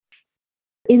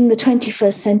in the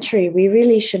 21st century, we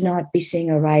really should not be seeing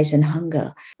a rise in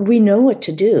hunger. We know what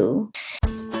to do.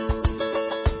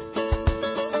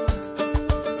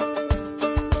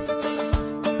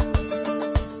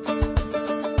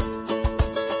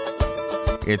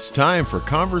 It's time for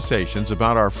conversations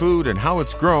about our food and how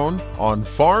it's grown on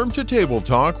Farm to Table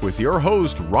Talk with your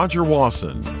host, Roger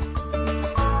Wasson.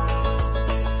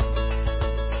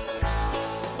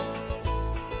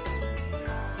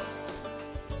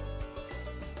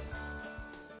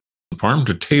 Farm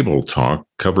to Table Talk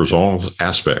covers all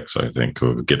aspects, I think,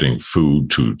 of getting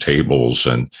food to tables.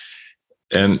 And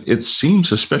it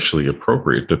seems especially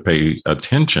appropriate to pay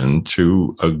attention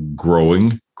to a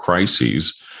growing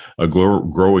crisis, a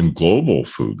growing global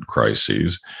food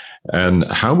crisis, and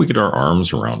how we get our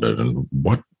arms around it and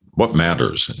what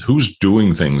matters and who's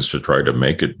doing things to try to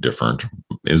make it different.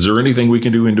 Is there anything we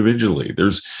can do individually?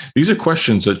 These are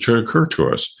questions that should occur to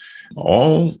us.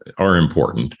 All are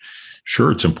important.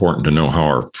 Sure, it's important to know how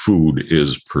our food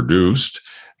is produced,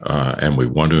 and we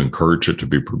want to encourage it to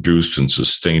be produced in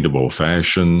sustainable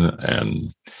fashion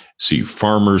and see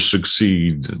farmers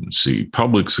succeed and see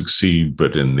public succeed.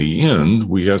 But in the end,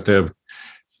 we have to have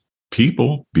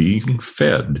people being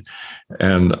fed.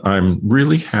 And I'm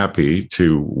really happy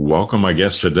to welcome my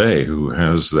guest today, who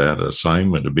has that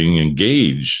assignment of being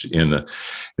engaged in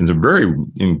some very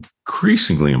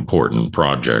increasingly important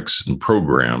projects and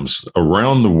programs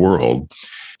around the world.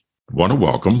 I want to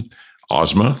welcome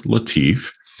Asma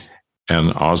Latif.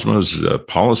 And Asma is a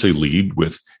policy lead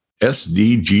with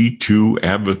SDG2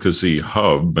 Advocacy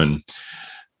Hub. And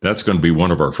that's going to be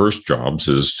one of our first jobs,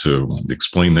 is to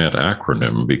explain that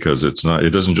acronym, because it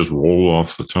doesn't just roll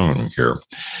off the tongue here.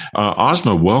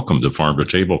 Asma, welcome to Farm to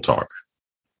Table Talk.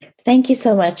 Thank you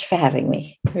so much for having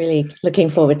me. Really looking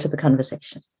forward to the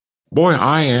conversation. Boy,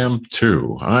 I am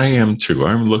too.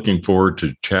 I'm looking forward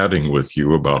to chatting with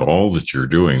you about all that you're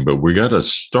doing, but we got to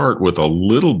start with a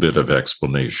little bit of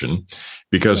explanation,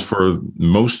 because for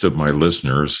most of my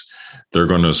listeners, they're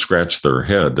going to scratch their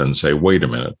head and say, wait a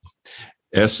minute,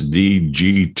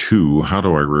 SDG2, how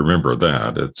do I remember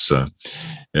that? It's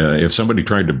if somebody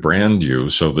tried to brand you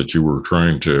so that you were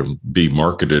trying to be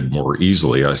marketed more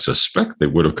easily, I suspect they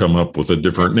would have come up with a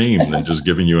different name than just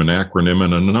giving you an acronym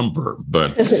and a number.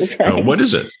 But right. What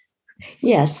is it?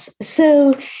 Yes.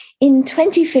 So in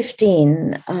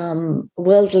 2015,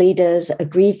 world leaders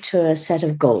agreed to a set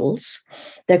of goals.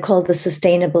 They're called the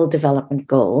Sustainable Development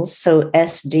Goals. So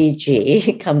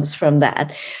SDG comes from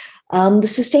that. The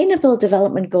Sustainable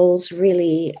Development Goals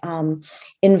really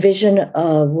envision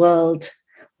a world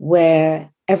where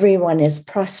everyone is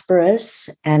prosperous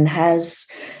and has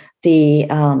the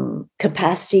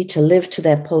capacity to live to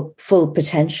their full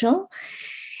potential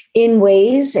in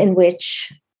ways in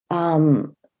which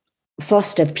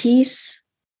foster peace,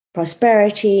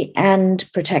 prosperity, and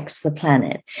protects the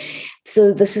planet.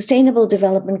 So the Sustainable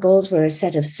Development Goals were a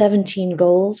set of 17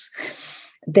 goals.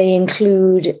 They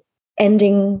include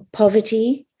ending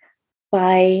poverty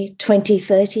by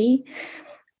 2030,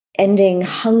 ending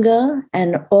hunger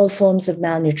and all forms of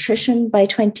malnutrition by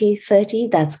 2030.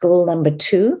 That's goal number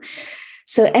 2.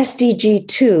 So SDG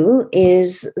 2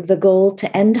 is the goal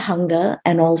to end hunger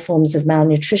and all forms of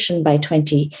malnutrition by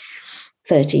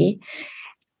 2030.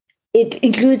 It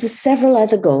includes several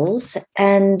other goals,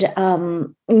 and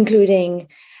including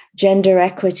gender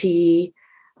equity,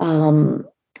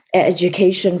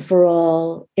 education for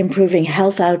all, improving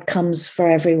health outcomes for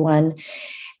everyone.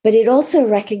 But it also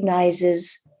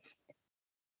recognizes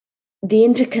the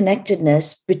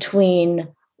interconnectedness between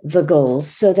the goals.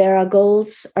 So there are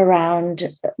goals around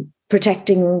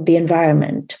protecting the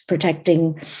environment,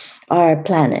 protecting our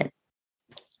planet,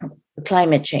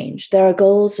 climate change. There are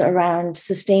goals around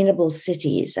sustainable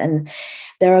cities, and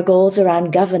there are goals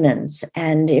around governance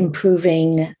and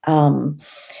improving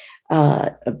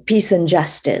peace and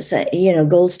justice,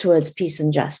 goals towards peace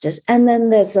and justice. And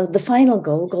then there's the final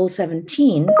goal, goal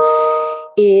 17,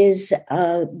 is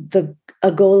a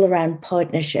goal around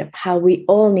partnership, how we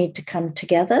all need to come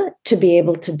together to be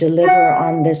able to deliver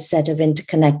on this set of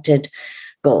interconnected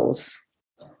goals.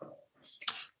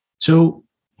 So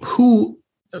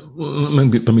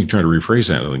let me try to rephrase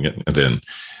that then.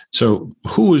 So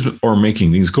who are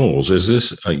making these goals? Is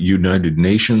this United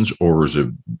Nations, or is it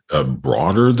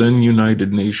broader than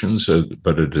United Nations,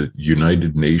 but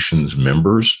United Nations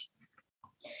members?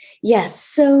 Yes.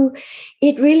 So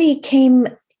it really came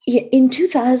in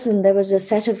 2000. There was a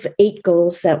set of 8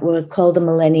 goals that were called the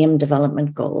Millennium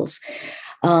Development Goals.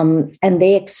 And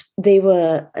they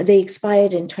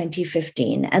expired in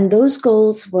 2015. And those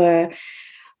goals were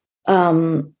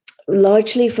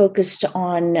largely focused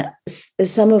on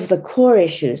some of the core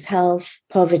issues: health,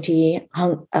 poverty,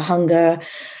 hunger,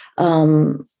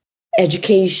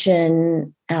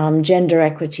 education, gender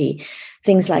equity,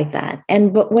 things like that.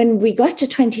 But when we got to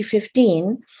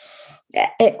 2015,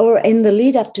 or in the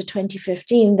lead up to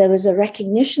 2015, there was a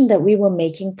recognition that we were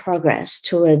making progress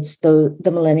towards the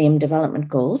Millennium Development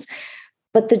Goals,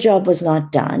 but the job was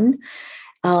not done.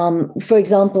 For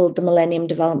example, the Millennium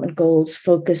Development Goals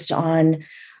focused on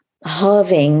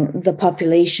halving the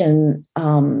population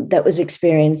that was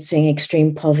experiencing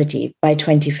extreme poverty by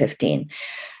 2015.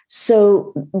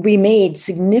 So we made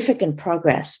significant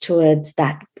progress towards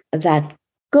that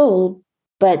goal,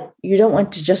 but you don't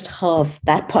want to just halve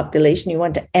that population. You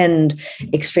want to end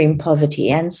extreme poverty.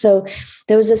 And so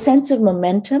there was a sense of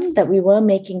momentum that we were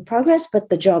making progress, but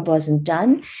the job wasn't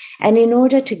done. And in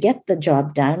order to get the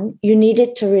job done, you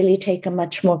needed to really take a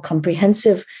much more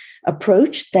comprehensive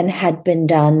approach than had been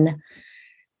done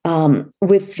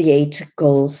with the 8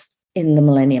 goals in the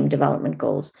Millennium Development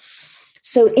Goals.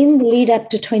 So in the lead up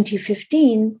to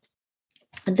 2015,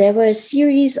 there was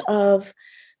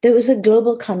a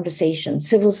global conversation: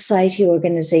 civil society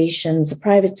organizations, the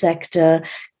private sector,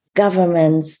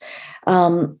 governments,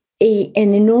 an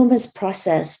enormous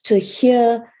process to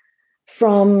hear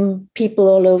from people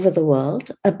all over the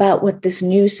world about what this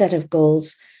new set of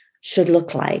goals should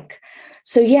look like.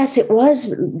 So yes, it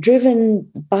was driven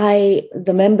by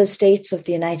the member states of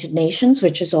the United Nations,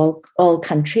 which is all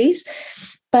countries,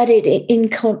 but it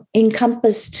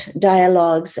encompassed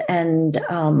dialogues and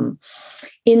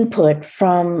input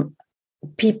from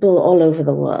people all over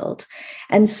the world.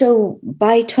 And so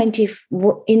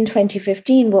in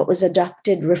 2015, what was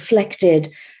adopted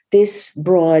reflected this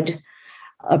broad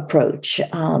approach.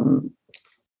 I'll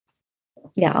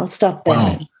stop there.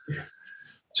 Wow.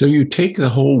 So you take the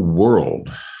whole world,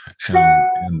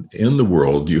 and in the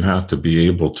world, you have to be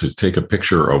able to take a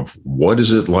picture of what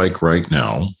is it like right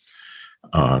now,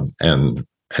 and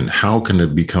how can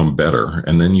it become better?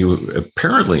 And then you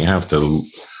apparently have to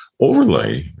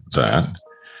overlay that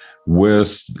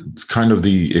with kind of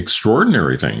the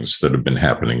extraordinary things that have been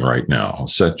happening right now,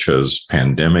 such as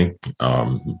pandemic,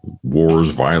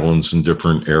 wars, violence in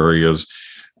different areas,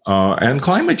 and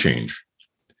climate change.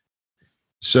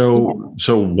 So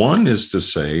one is to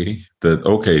say that,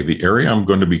 okay, the area I'm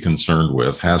going to be concerned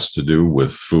with has to do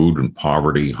with food and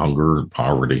poverty, hunger and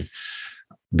poverty.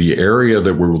 The area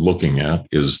that we're looking at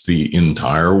is the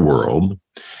entire world.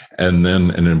 And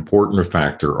then an important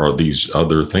factor are these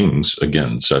other things,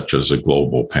 again, such as a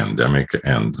global pandemic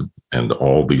and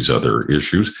all these other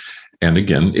issues. And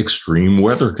again, extreme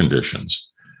weather conditions.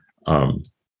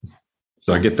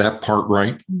 Did I get that part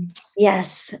right?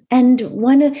 Yes. And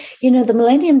the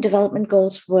Millennium Development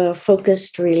Goals were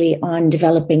focused really on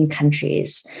developing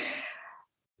countries.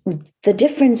 The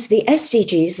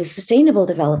SDGs, the Sustainable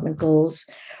Development Goals,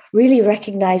 really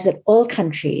recognize that all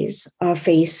countries are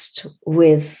faced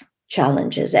with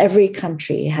challenges. Every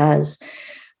country has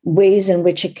ways in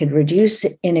which it could reduce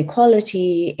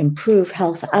inequality, improve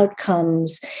health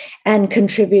outcomes, and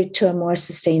contribute to a more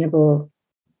sustainable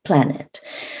planet.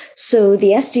 So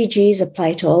the SDGs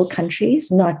apply to all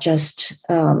countries, not just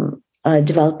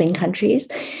developing countries.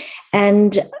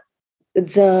 And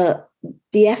the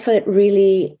effort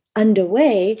really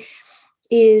underway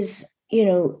is,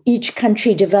 each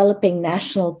country developing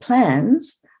national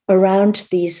plans around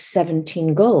these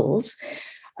 17 goals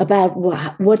about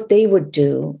what they would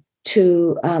do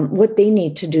what they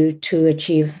need to do to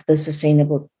achieve the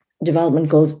Sustainable Development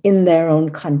Goals in their own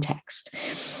context.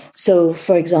 So,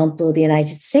 for example, the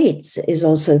United States is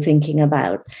also thinking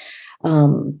about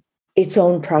its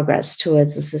own progress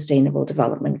towards the Sustainable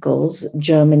Development Goals.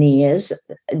 Germany is,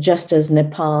 just as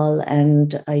Nepal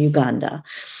and Uganda.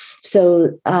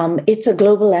 So it's a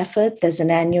global effort. There's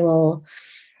an annual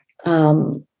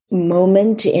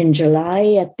moment in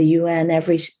July at the UN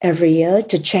every year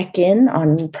to check in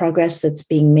on progress that's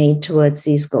being made towards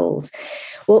these goals.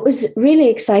 What was really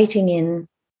exciting in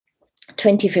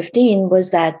 2015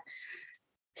 was that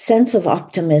sense of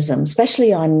optimism,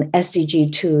 especially on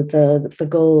SDG 2, the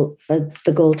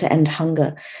goal to end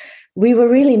hunger. We were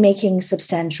really making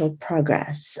substantial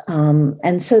progress.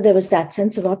 And so there was that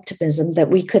sense of optimism that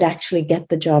we could actually get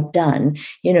the job done,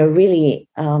 really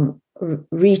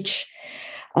reach.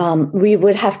 We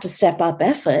would have to step up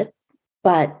effort,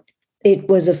 but it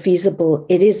was a feasible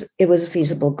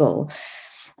goal.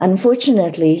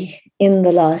 Unfortunately, in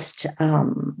the last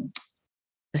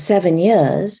 7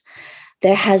 years,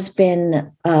 there has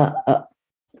been a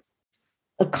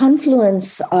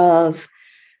confluence of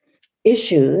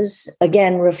issues,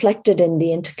 again, reflected in the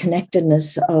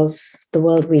interconnectedness of the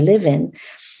world we live in,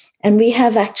 And we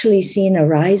have actually seen a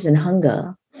rise in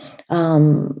hunger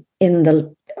in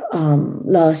the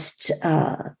last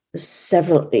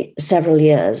several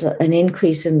years, an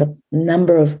increase in the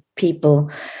number of people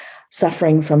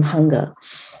suffering from hunger.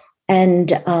 And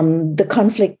the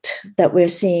conflict that we're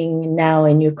seeing now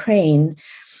in Ukraine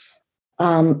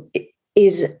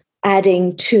is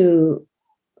adding to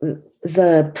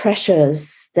the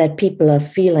pressures that people are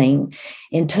feeling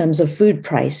in terms of food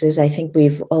prices. I think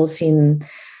we've all seen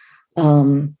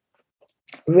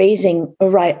rising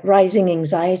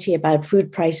anxiety about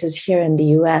food prices here in the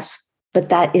US, but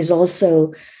that is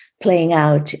also playing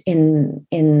out in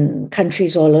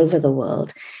countries all over the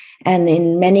world. And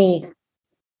in many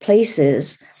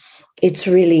places, it's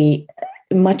really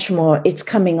much more, it's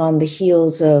coming on the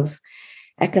heels of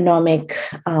economic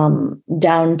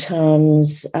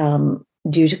downturns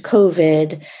due to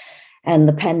COVID and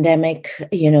the pandemic,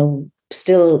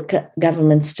 still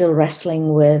government's still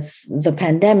wrestling with the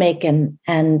pandemic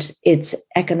and its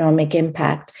economic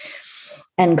impact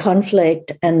and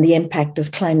conflict and the impact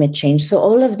of climate change. So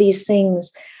all of these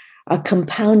things are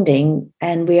compounding,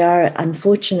 and we are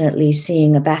unfortunately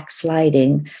seeing a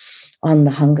backsliding on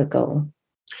the hunger goal.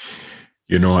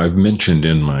 I've mentioned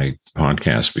in my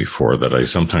podcast before that I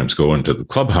sometimes go into the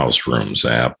Clubhouse Rooms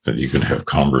app, and you can have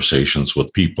conversations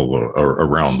with people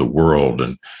around the world.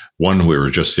 And one we were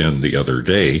just in the other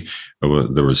day,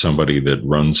 there was somebody that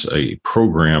runs a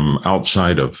program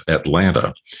outside of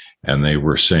Atlanta, and they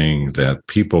were saying that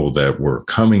people that were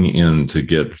coming in to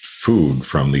get food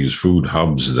from these food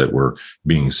hubs that were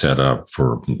being set up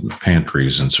for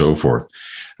pantries and so forth,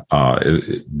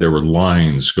 there were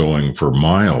lines going for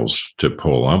miles to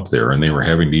pull up there, and they were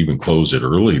having to even close it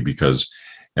early because,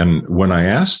 and when I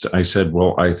asked, I said,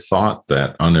 well, I thought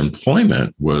that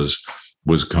unemployment was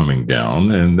coming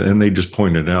down, and they just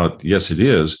pointed out, yes, it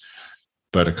is.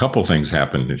 But a couple things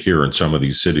happened here in some of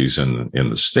these cities in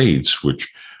the States,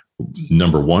 which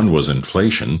number one was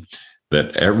inflation,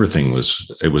 that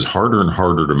it was harder and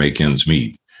harder to make ends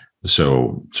meet.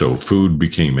 So food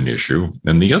became an issue.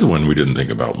 And the other one we didn't think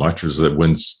about much is that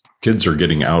when kids are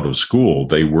getting out of school,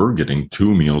 they were getting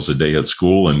 2 meals a day at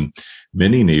school, and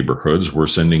many neighborhoods were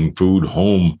sending food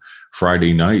home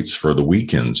Friday nights for the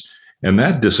weekends. And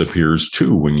that disappears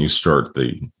too when you start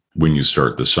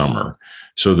the summer.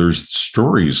 So there's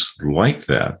stories like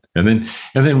that. And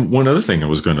then one other thing I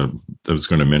was going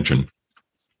to mention,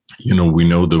 we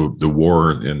know the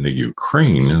war in the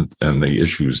Ukraine and the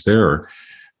issues there.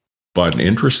 But an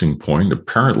interesting point,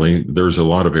 apparently there's a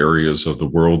lot of areas of the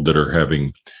world that are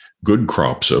having good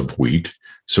crops of wheat.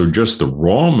 So just the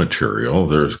raw material,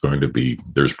 there's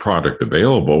product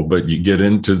available, but you get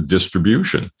into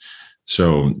distribution.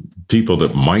 So people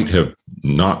that might have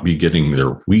not be getting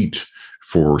their wheat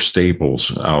for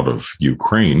staples out of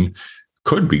Ukraine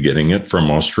could be getting it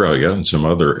from Australia and some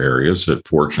other areas that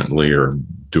fortunately are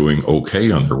doing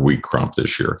okay on their wheat crop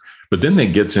this year. But then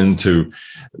it gets into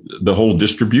the whole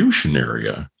distribution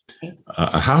area.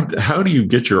 How do you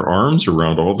get your arms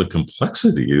around all the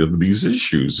complexity of these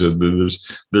issues?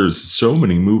 There's so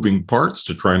many moving parts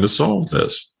to trying to solve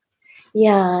this.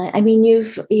 Yeah, I mean,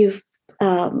 you've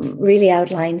really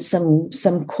outlined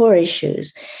some core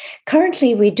issues.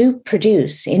 Currently, we do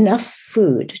produce enough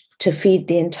food to feed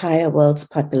the entire world's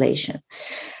population.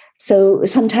 So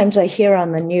sometimes I hear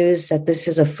on the news that this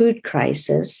is a food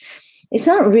crisis. It's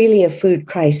not really a food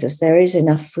crisis. There is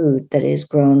enough food that is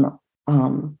grown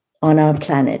on our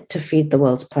planet to feed the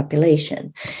world's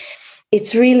population.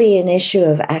 It's really an issue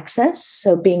of access.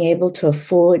 So being able to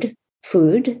afford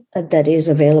food that is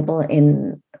available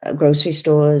in grocery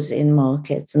stores, in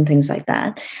markets, and things like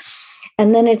that.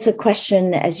 And then it's a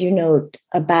question, as you note,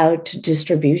 about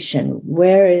distribution.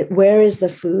 Where is the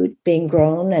food being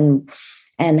grown,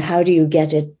 and how do you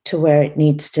get it to where it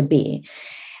needs to be?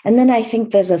 And then I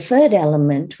think there's a third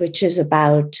element, which is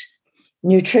about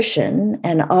nutrition.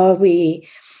 And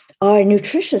are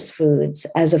nutritious foods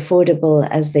as affordable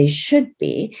as they should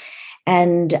be?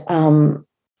 And,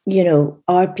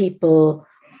 are people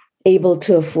able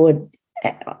to afford,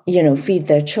 feed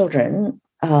their children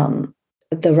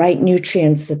the right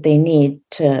nutrients that they need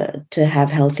to have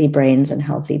healthy brains and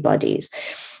healthy bodies?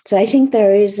 So I think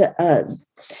there is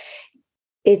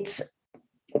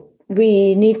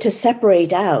we need to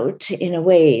separate out, in a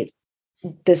way,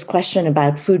 this question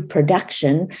about food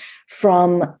production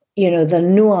from, the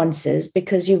nuances,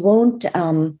 because you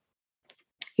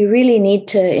really need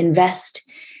to invest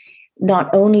not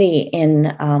only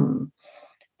in,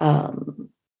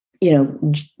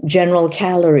 general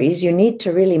calories. You need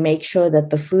to really make sure that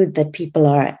the food that people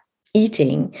are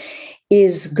eating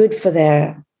is good for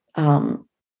their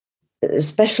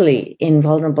especially in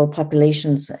vulnerable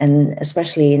populations and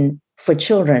especially for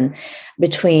children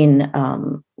between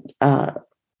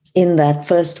in that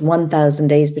first 1,000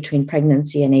 days between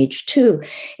pregnancy and age 2,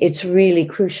 it's really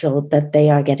crucial that they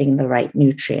are getting the right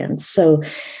nutrients. So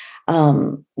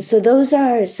those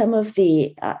are some of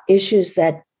the issues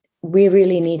that we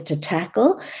really need to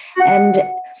tackle. And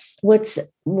what's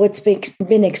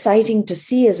been exciting to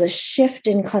see is a shift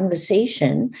in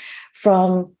conversation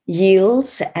from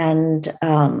yields and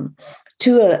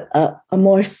to a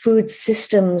more food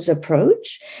systems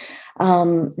approach,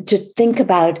 to think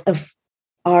about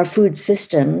our food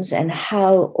systems and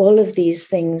how all of these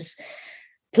things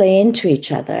play into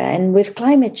each other. And with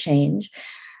climate change,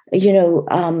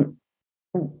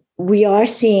 we are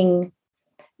seeing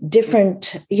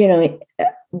different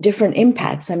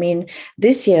impacts. I mean,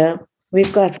 this year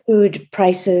we've got food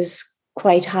prices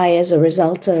quite high as a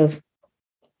result of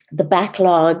the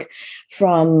backlog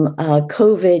from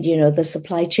COVID, the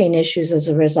supply chain issues as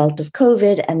a result of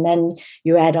COVID, and then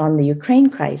you add on the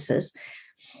Ukraine crisis.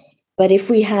 But if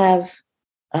we have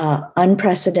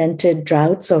unprecedented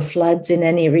droughts or floods in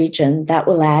any region, that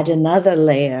will add another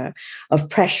layer of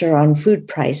pressure on food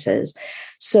prices.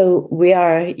 So we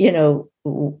are,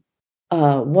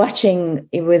 watching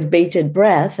with bated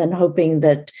breath and hoping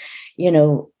that,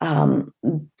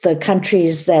 the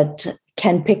countries that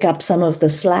can pick up some of the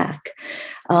slack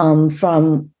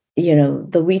from,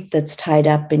 the wheat that's tied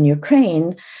up in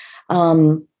Ukraine,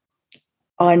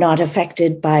 are not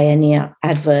affected by any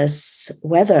adverse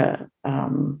weather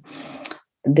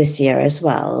this year as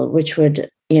well, which would,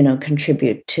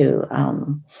 contribute to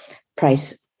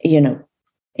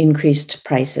increased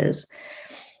prices.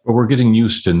 But we're getting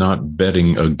used to not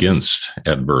betting against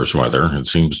adverse weather. It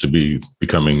seems to be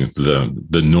becoming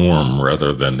the norm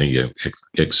rather than the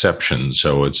exception.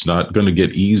 So it's not going to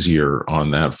get easier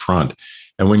on that front.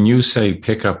 And when you say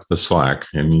pick up the slack,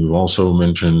 and you also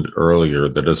mentioned earlier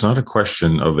that it's not a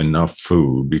question of enough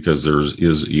food, because there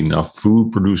is enough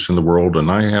food produced in the world.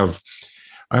 And I have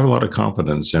a lot of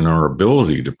confidence in our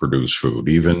ability to produce food,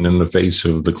 even in the face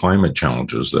of the climate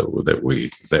challenges that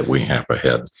we have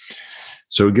ahead.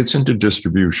 So it gets into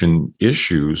distribution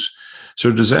issues.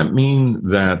 So does that mean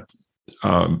that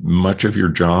much of your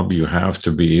job, you have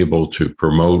to be able to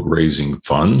promote raising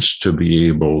funds to be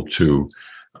able to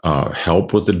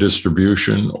help with the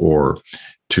distribution, or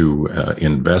to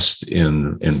invest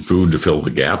in food to fill the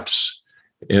gaps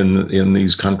in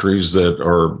these countries that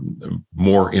are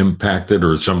more impacted,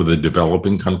 or some of the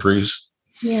developing countries?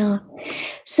 Yeah.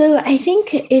 So I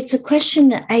think it's a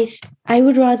question, I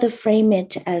would rather frame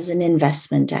it as an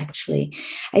investment, actually.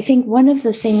 I think one of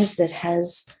the things that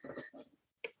has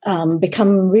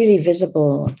become really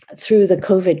visible through the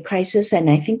COVID crisis,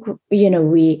 and I think,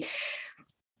 we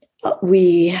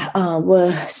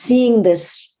were seeing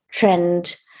this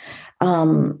trend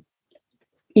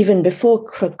even before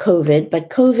COVID,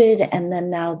 but COVID and then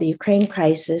now the Ukraine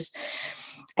crisis,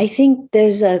 I think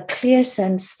there's a clear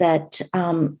sense that,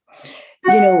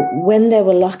 when there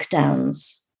were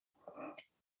lockdowns,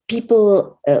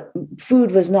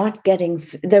 food was not getting,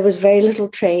 there was very little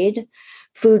trade.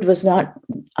 Food was not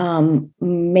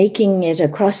making it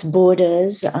across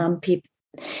borders.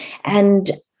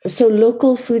 And so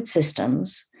local food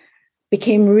systems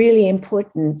became really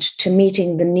important to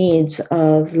meeting the needs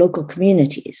of local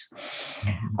communities.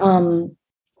 Mm-hmm.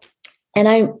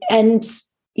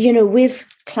 With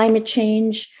climate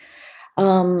change,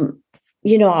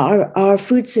 our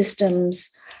food systems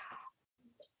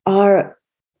are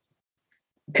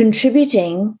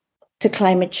contributing to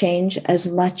climate change as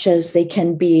much as they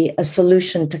can be a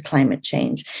solution to climate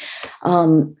change.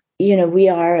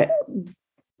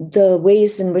 The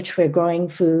ways in which we're growing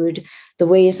food, the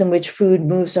ways in which food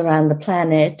moves around the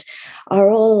planet are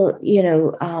all,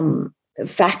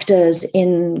 factors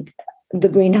in the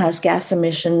greenhouse gas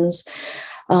emissions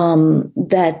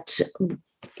that,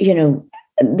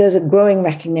 there's a growing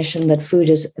recognition that food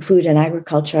and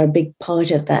agriculture are a big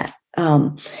part of that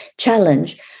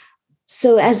challenge.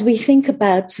 So as we think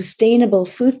about sustainable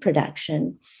food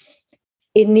production,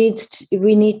 we need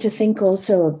to think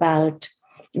also about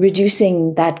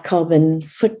reducing that carbon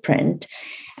footprint.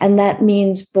 And that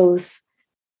means both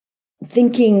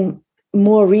thinking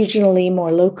more regionally,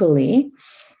 more locally.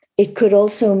 It could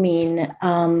also mean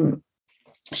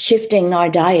shifting our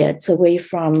diets away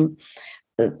from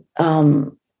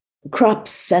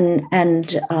crops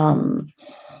and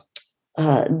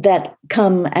that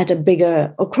come at a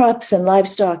bigger, or crops and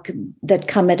livestock that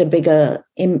come at a bigger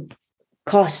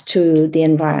cost to the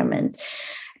environment,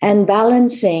 and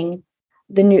balancing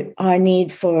our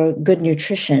need for good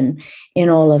nutrition in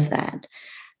all of that.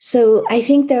 So I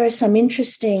think there are some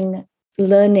interesting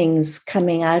learnings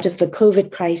coming out of the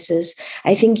COVID crisis.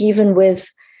 I think even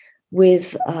with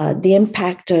the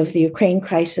impact of the Ukraine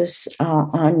crisis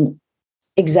on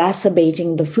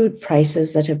exacerbating the food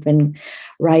prices that have been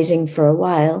rising for a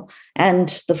while,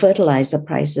 and the fertilizer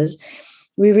prices,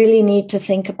 we really need to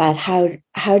think about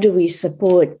how do we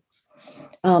support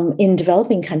in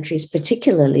developing countries,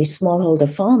 particularly smallholder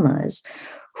farmers,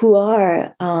 who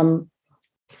are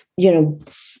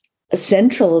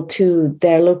central to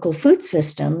their local food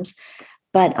systems,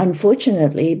 but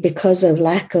unfortunately, because of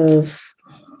lack of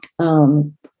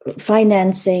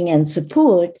financing and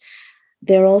support,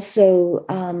 they're also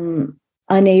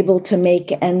unable to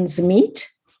make ends meet,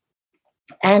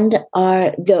 and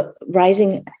the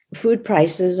rising food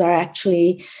prices are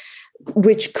actually,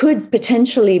 which could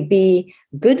potentially be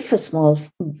good for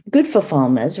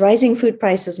farmers. Rising food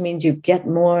prices means you get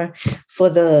more for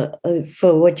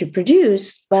what you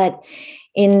produce, but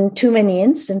in too many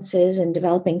instances in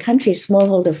developing countries,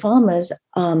 smallholder farmers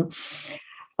are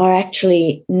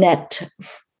actually net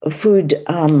food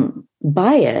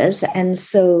buyers, and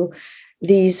so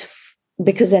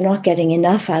because they're not getting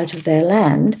enough out of their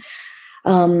land.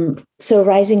 So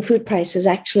rising food prices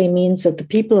actually means that the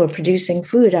people who are producing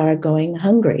food are going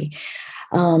hungry.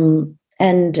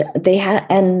 And they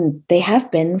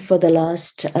have been for the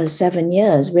last 7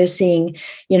 years. We're seeing,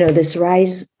 this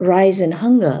rise in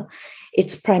hunger.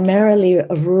 It's primarily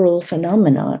a rural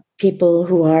phenomenon. People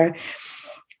who are,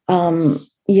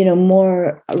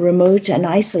 more remote and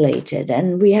isolated,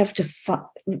 and we have to,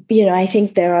 I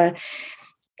think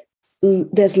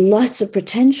there's lots of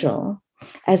potential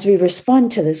as we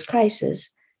respond to this crisis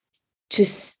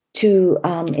to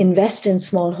invest in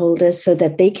smallholders so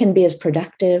that they can be as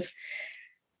productive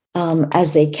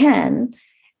as they can,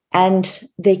 and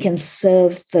they can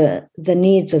serve the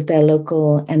needs of their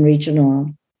local and regional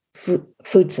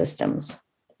food systems.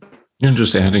 And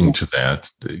just adding to that,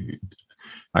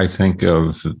 I think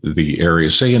of the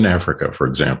areas, say in Africa, for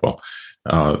example,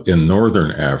 in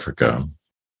Northern Africa,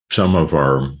 one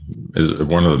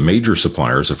of the major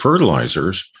suppliers of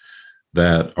fertilizers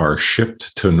that are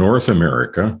shipped to North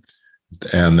America,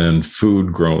 and then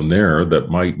food grown there that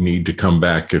might need to come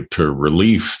back to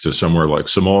relief to somewhere like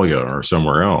Somalia or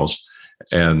somewhere else.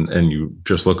 And you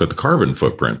just look at the carbon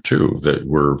footprint too, that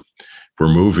we're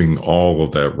moving all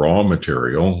of that raw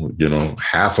material,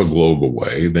 half a globe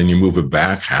away, then you move it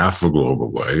back half a globe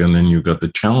away, and then you've got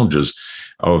the challenges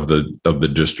of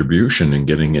the distribution and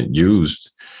getting it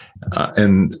used.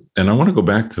 And I want to go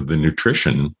back to the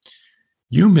nutrition.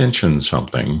 You mentioned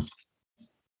something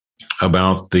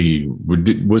about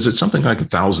was it something like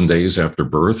 1,000 days after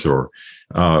birth, or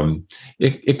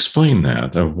explain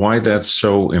that, why that's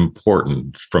so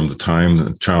important from the time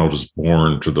the child is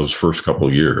born to those first couple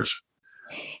of years.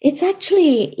 It's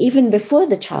actually even before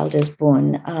the child is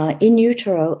born, in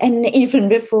utero, and even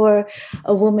before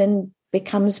a woman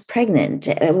becomes pregnant.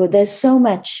 There's so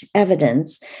much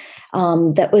evidence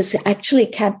that was actually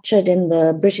captured in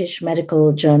the British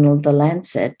medical journal, The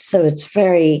Lancet. So it's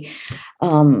very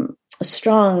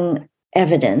strong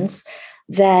evidence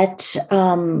that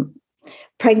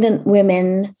pregnant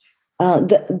women,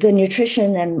 the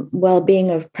nutrition and well-being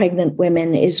of pregnant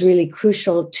women is really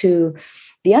crucial to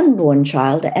the unborn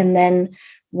child. And then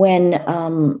when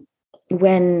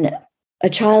a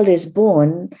child is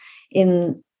born,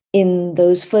 in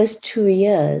those first 2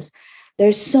 years,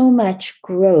 there's so much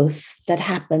growth that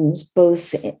happens,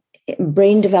 both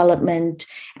brain development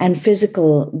and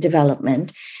physical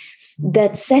development,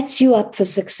 that sets you up for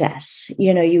success.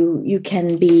 You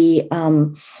can be,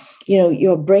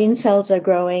 your brain cells are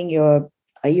growing,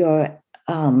 the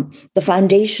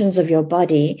foundations of your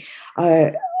body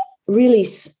are really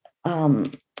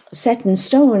set in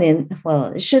stone.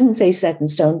 I shouldn't say set in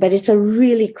stone, but it's a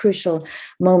really crucial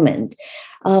moment.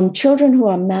 Children who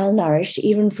are malnourished,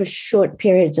 even for short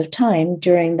periods of time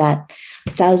during that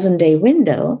 1,000-day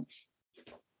window,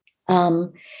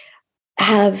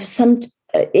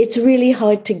 it's really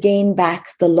hard to gain back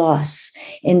the loss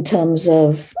in terms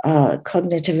of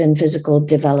cognitive and physical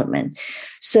development.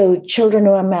 So children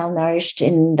who are malnourished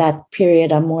in that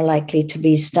period are more likely to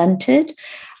be stunted,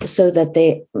 so that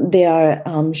they are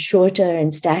shorter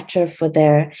in stature for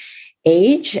their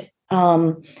age,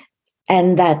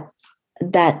 and that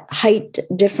height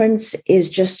difference is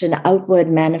just an outward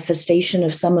manifestation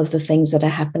of some of the things that are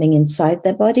happening inside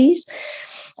their bodies.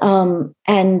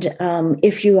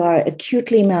 If you are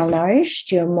acutely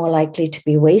malnourished, you're more likely to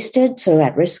be wasted, so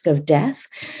at risk of death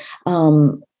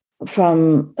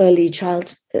from early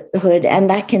childhood, and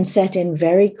that can set in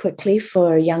very quickly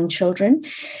for young children.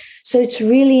 So it's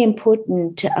really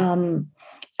important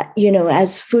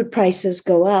as food prices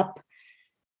go up,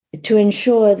 to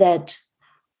ensure that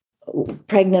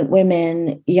pregnant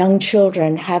women, young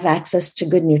children have access to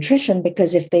good nutrition,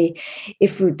 because if they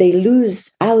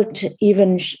lose out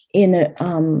even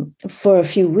for a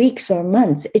few weeks or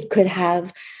months, it could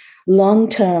have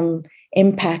long-term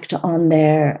impact on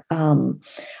their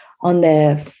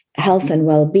health and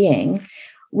well-being,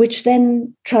 which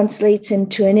then translates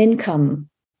into an income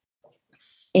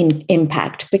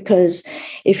impact. Because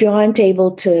if you aren't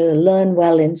able to learn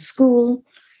well in school,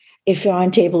 if you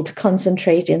aren't able to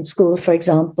concentrate in school, for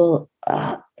example,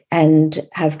 and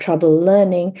have trouble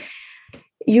learning,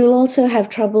 you'll also have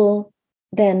trouble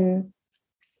then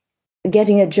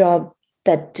getting a job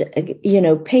that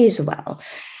pays well.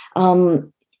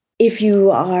 If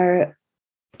you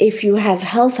have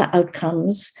health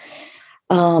outcomes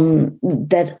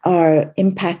that are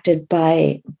impacted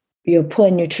by your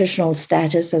poor nutritional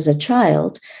status as a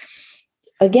child,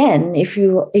 again, if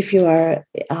you are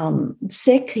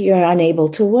sick, you're unable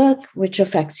to work, which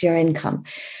affects your income.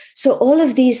 So all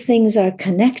of these things are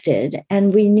connected,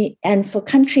 and for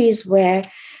countries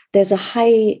where there's a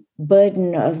high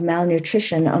burden of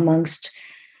malnutrition amongst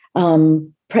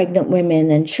pregnant women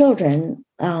and children,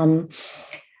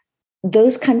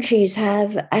 those countries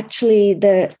have actually,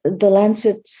 the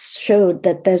Lancet showed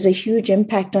that there's a huge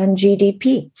impact on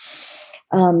GDP.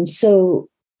 So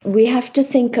we have to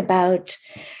think about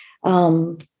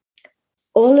all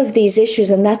of these issues.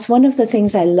 And that's one of the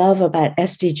things I love about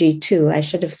SDG 2. I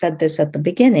should have said this at the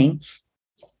beginning.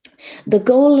 The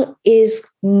goal is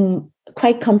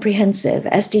quite comprehensive.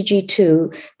 SDG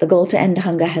 2, the goal to end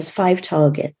hunger, has 5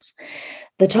 targets.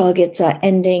 The targets are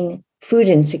ending food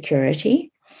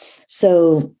insecurity.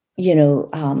 So,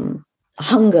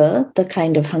 hunger, the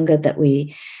kind of hunger that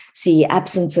we see,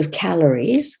 absence of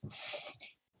calories,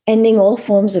 ending all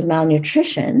forms of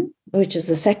malnutrition, which is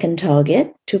the second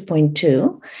target,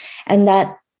 2.2. And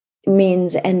that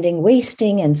means ending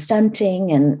wasting and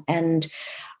stunting and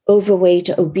overweight,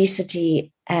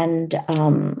 obesity, and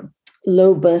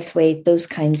low birth weight, those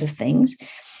kinds of things.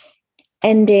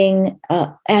 Ending,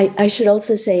 I should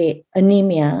also say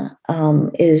anemia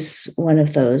is one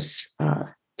of those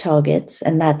targets,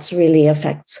 and that's really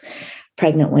affects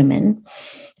pregnant women.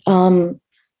 The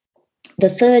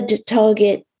third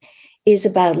target is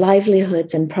about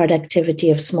livelihoods and productivity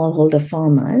of smallholder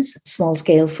farmers,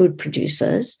 small-scale food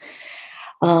producers.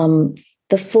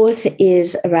 The fourth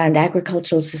is around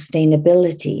agricultural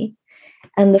sustainability,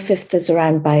 and the fifth is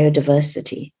around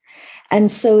biodiversity. And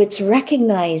so it's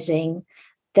recognizing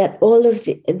that all of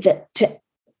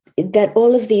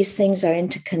these things are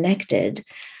interconnected,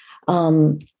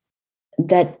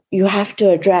 that you have to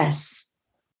address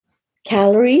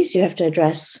calories, you have to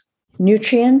address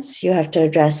nutrients, you have to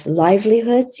address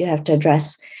livelihoods, you have to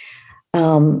address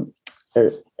the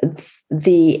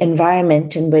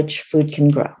environment in which food can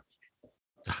grow.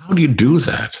 How do you do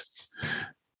that?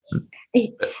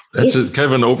 That's kind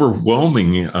of an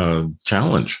overwhelming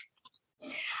challenge.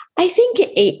 I think,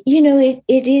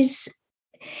 it is.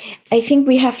 I think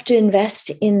we have to invest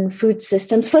in food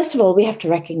systems. First of all, we have to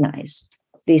recognize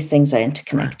these things are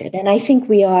interconnected. And I think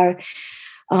we are,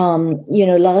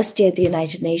 last year, the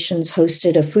United Nations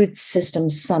hosted a food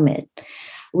systems summit,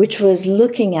 which was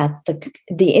looking at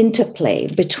the interplay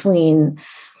between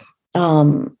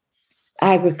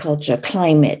agriculture,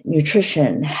 climate,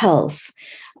 nutrition, health,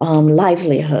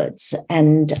 livelihoods.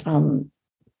 And,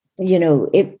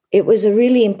 it was a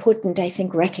really important, I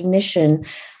think, recognition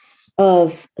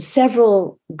of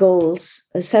several goals,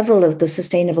 several of the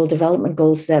Sustainable Development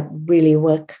Goals that really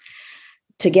work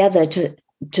together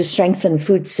to strengthen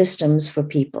food systems for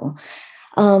people.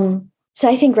 So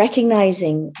I think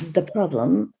recognizing the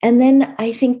problem, and then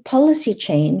I think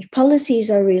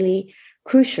policies are really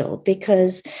crucial,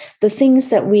 because the things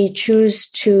that we choose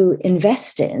to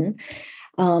invest in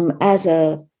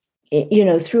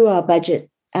through our budget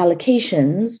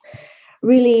allocations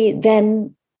really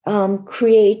then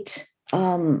create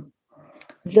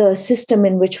the system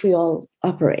in which we all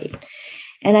operate.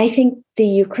 And I think the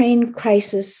Ukraine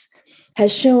crisis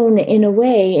has shown, in a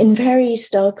way, in very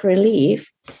stark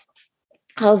relief,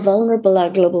 how vulnerable our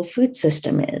global food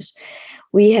system is.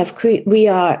 We've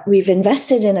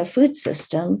invested in a food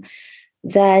system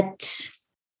that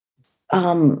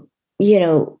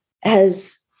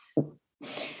has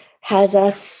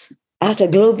us at a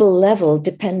global level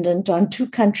dependent on 2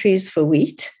 countries for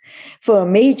wheat, for a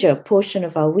major portion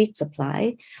of our wheat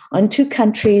supply, on 2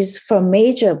 countries for a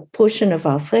major portion of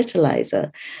our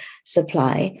fertilizer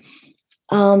supply.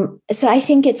 So I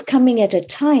think it's coming at a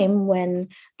time when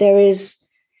there is,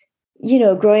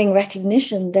 growing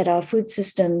recognition that our food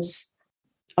systems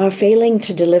are failing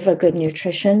to deliver good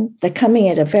nutrition. They're coming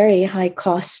at a very high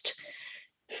cost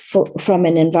from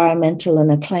an environmental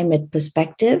and a climate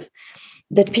perspective.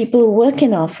 That people who work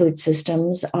in our food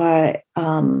systems are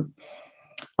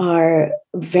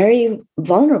very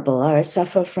vulnerable, or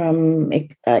suffer from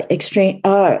extreme,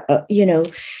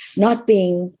 not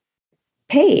being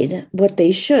paid what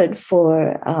they should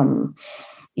for,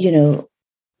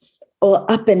 or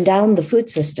up and down the food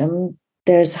system.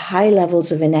 There's high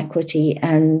levels of inequity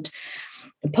and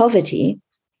poverty.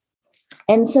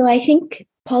 And so I think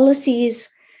the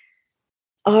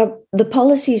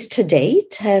policies to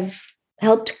date have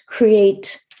helped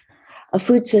create a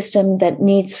food system that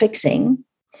needs fixing.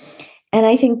 And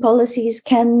I think policies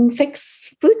can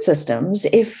fix food systems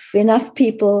if enough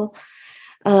people,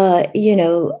 call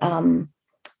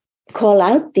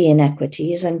out the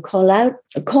inequities and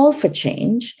call for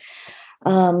change.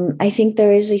 I think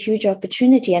there is a huge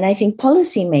opportunity. And I think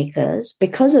policymakers,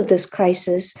 because of this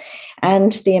crisis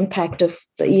and the impact of,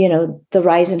 the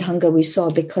rise in hunger we saw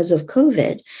because of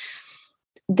COVID,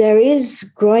 there is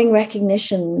growing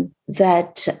recognition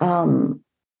that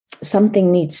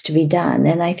something needs to be done.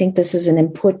 And I think this is an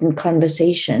important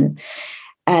conversation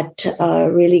at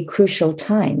a really crucial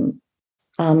time.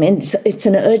 And it's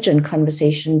an urgent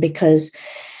conversation because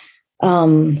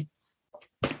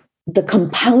the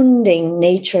compounding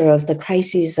nature of the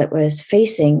crises that we're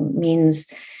facing means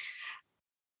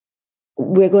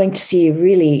we're going to see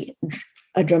really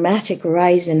a dramatic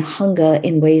rise in hunger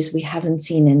in ways we haven't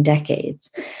seen in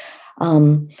decades.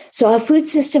 So our food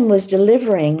system was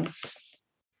delivering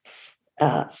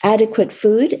adequate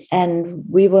food, and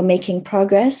we were making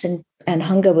progress, and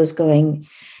hunger was going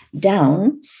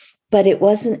down. But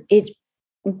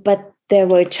But there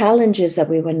were challenges that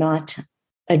we were not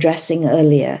addressing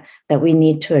earlier that we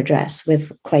need to address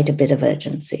with quite a bit of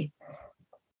urgency.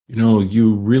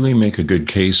 You really make a good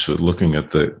case with looking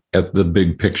at the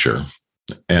big picture.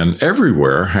 And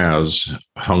everywhere has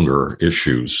hunger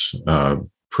issues,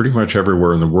 pretty much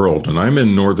everywhere in the world. And I'm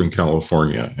in Northern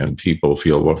California, and people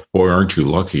feel, well, boy, aren't you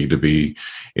lucky to be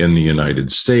in the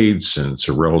United States? And it's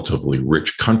a relatively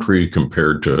rich country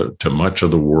compared to much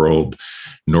of the world.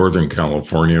 Northern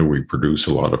California, we produce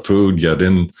a lot of food. Yet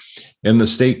in the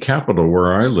state capital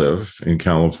where I live in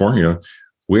California,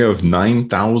 we have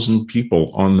 9,000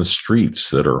 people on the streets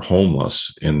that are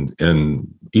homeless, and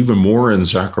even more in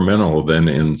Sacramento than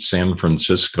in San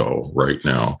Francisco right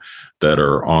now that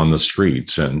are on the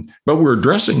streets. But we're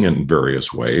addressing it in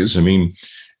various ways. I mean,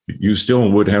 you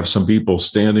still would have some people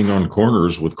standing on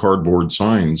corners with cardboard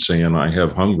signs saying, I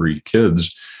have hungry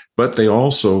kids. But they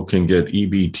also can get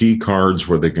EBT cards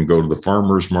where they can go to the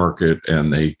farmer's market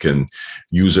and they can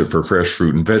use it for fresh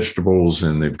fruit and vegetables.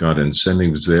 And they've got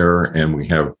incentives there. And we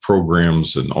have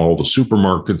programs in all the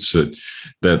supermarkets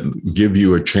that give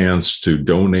you a chance to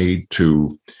donate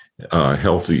to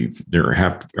hungry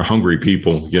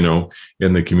people,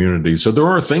 in the community. So there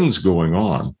are things going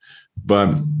on,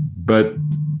 but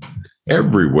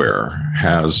everywhere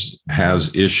has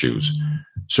issues.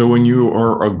 So when you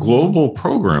are a global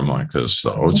program like this,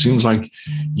 though, it seems like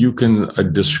you can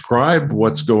describe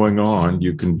what's going on.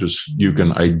 You can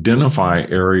identify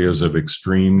areas of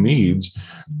extreme needs,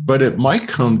 but it might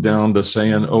come down to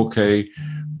saying, okay,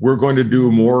 we're going to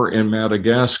do more in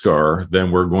Madagascar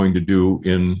than we're going to do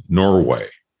in Norway,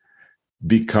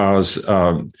 because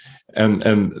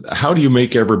and how do you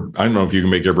make I don't know if you can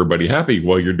make everybody happy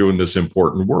while you're doing this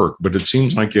important work, but it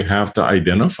seems like you have to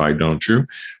identify, don't you,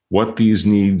 what these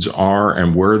needs are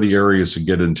and where the areas to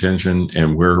get attention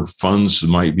and where funds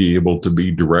might be able to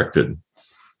be directed.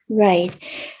 Right.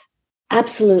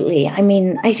 Absolutely. I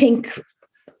mean, I think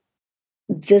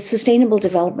the Sustainable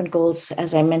Development Goals,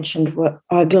 as I mentioned,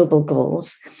 are global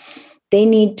goals. They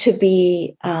need to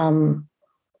be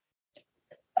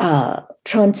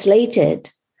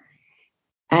translated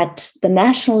at the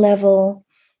national level,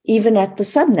 even at the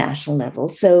subnational level.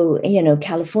 So,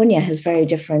 California has very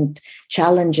different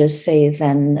challenges, say,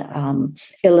 than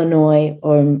Illinois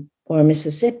or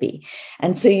Mississippi.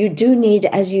 And so you do need,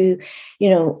 as you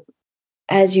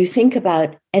think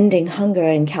about ending hunger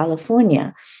in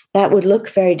California, that would look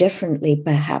very differently,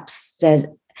 perhaps,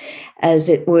 as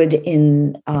it would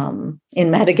in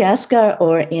Madagascar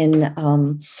or in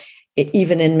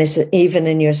even in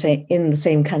the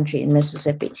same country in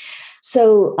Mississippi.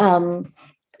 So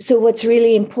what's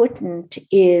really important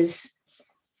is,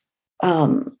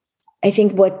 I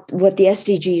think what the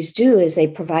SDGs do is they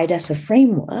provide us a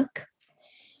framework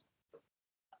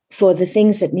for the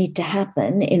things that need to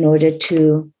happen in order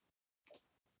to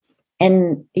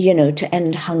end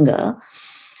hunger.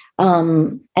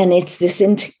 And it's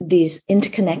these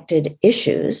interconnected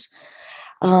issues.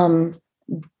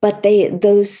 But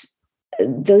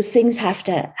those things have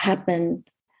to happen,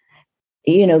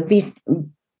 be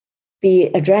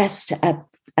addressed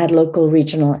at local,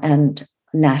 regional, and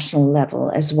national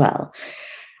level as well.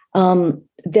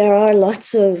 There are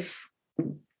lots of,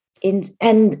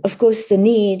 and of course, the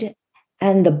need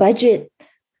and the budget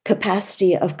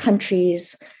capacity of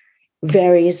countries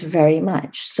varies very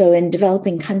much. So in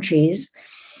developing countries,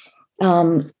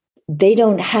 they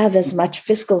don't have as much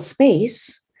fiscal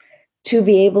space to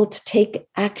be able to take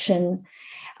action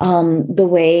the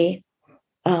way,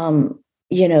 the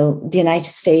United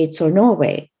States or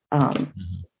Norway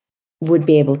would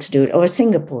be able to do it, or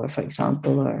Singapore, for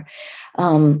example. Or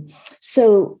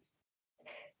so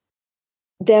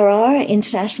there are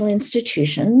international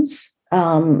institutions,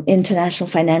 international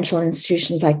financial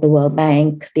institutions like the World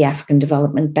Bank, the African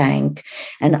Development Bank,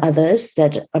 and others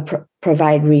that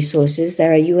provide resources.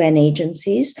 There are UN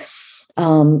agencies,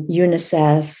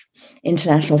 UNICEF,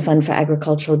 International Fund for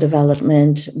Agricultural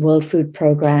Development, World Food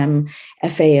Program,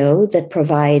 FAO, that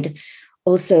provide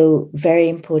also very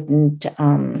important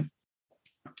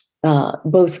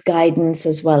both guidance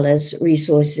as well as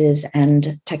resources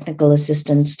and technical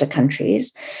assistance to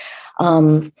countries.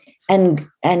 And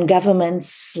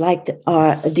governments like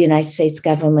the United States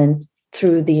government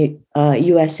through the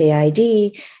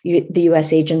USAID, the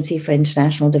U.S. Agency for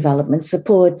International Development,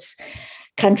 supports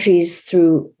countries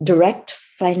through direct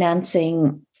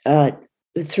financing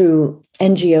through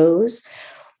NGOs,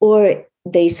 or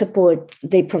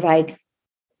they provide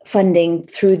funding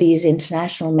through these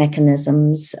international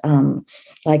mechanisms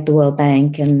like the World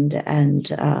Bank and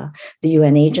the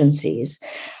UN agencies.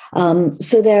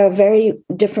 So there are very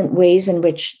different ways in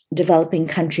which developing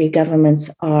country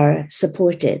governments are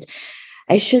supported.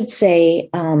 I should say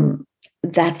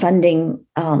that funding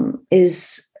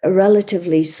is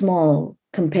relatively small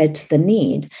compared to the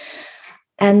need.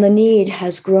 And the need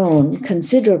has grown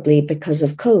considerably because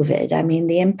of COVID. I mean,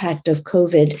 the impact of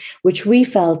COVID, which we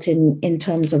felt in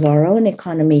terms of our own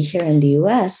economy here in the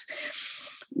US,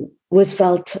 was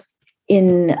felt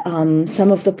in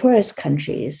some of the poorest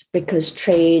countries because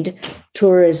trade,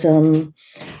 tourism,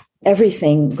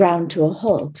 everything ground to a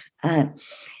halt. And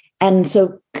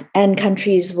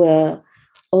countries were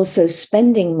also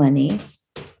spending money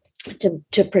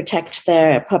to protect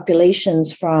their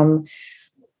populations from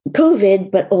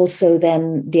COVID, but also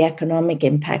then the economic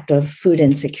impact of food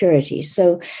insecurity.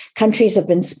 So countries have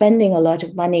been spending a lot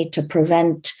of money to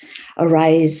prevent to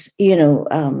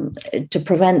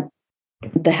prevent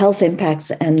the health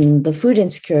impacts and the food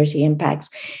insecurity impacts.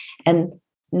 And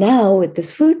now with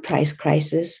this food price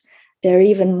crisis, they're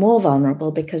even more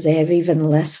vulnerable because they have even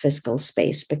less fiscal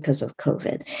space because of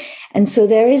COVID. And so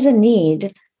there is a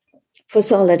need for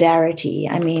solidarity.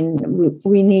 I mean,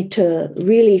 we need to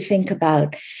really think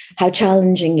about how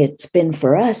challenging it's been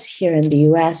for us here in the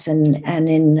U.S. and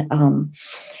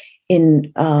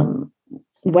in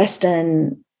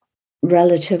Western,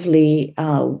 relatively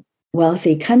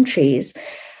wealthy countries.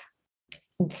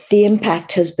 The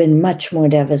impact has been much more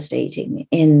devastating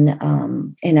in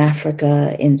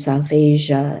Africa, in South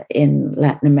Asia, in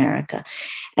Latin America.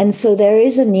 And so there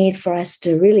is a need for us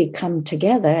to really come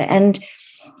together. And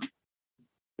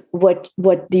what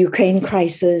the Ukraine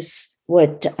crisis,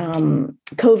 what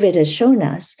COVID has shown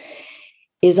us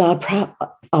is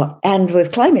and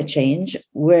with climate change,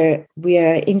 where we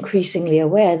are increasingly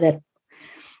aware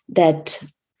that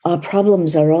our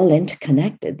problems are all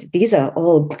interconnected. These are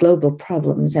all global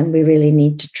problems, and we really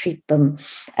need to treat them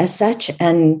as such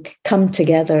and come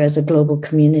together as a global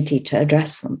community to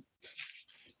address them.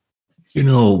 You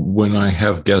know, when I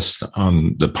have guests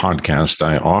on the podcast,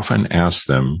 I often ask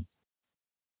them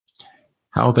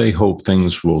how they hope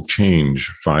things will change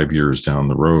 5 years down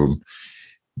the road.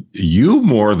 You,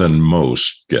 more than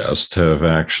most guests, have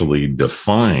actually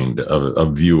defined a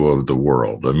view of the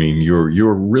world. I mean,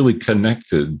 you're really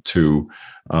connected to,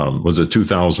 was it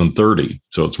 2030?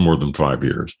 So it's more than 5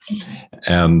 years.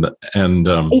 And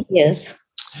 8 years.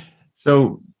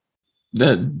 So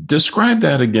describe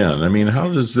that again. I mean, how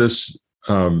does this,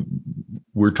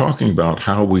 we're talking about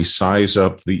how we size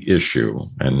up the issue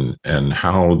and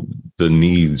how the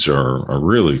needs are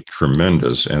really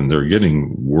tremendous and they're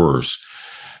getting worse.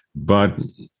 But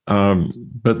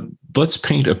let's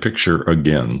paint a picture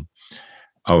again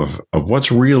of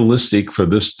what's realistic for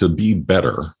this to be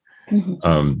better.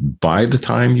 Mm-hmm. By the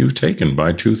time you've taken,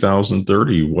 by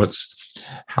 2030,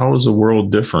 how is the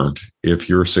world different if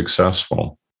you're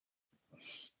successful?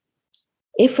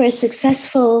 If we're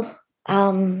successful,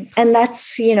 and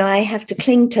that's, I have to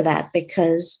cling to that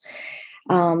because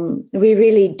we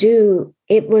really do.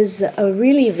 It was a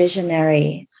really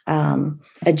visionary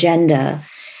agenda.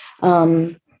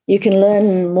 You can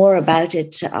learn more about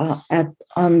it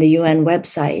on the UN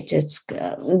website.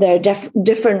 There are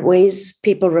different ways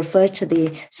people refer to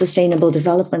the Sustainable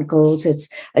Development Goals. It's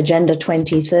Agenda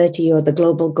 2030 or the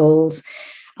Global Goals.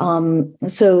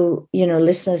 So,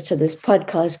 listeners to this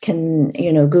podcast can,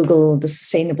 Google the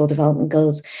Sustainable Development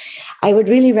Goals. I would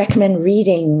really recommend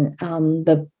reading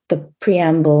the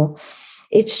preamble.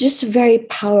 It's just a very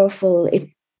powerful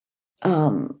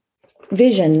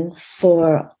vision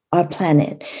for our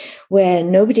planet, where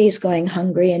nobody is going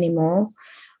hungry anymore,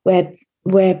 where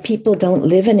people don't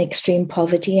live in extreme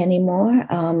poverty anymore.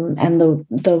 And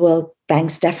the World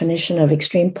Bank's definition of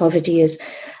extreme poverty is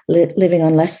living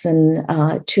on less than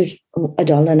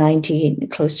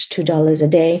 $1.90, close to $2 a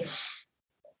day,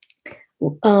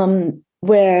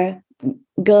 where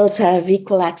girls have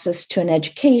equal access to an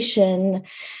education,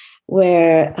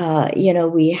 where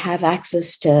we have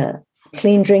access to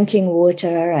clean drinking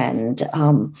water and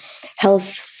health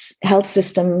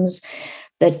systems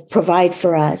that provide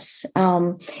for us.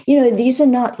 These are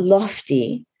not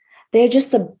lofty. They're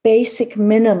just the basic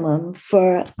minimum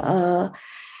for a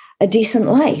decent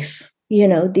life.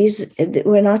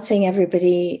 We're not saying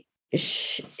everybody,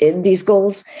 these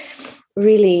goals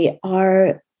really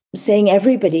are saying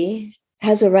everybody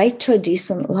has a right to a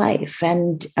decent life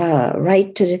and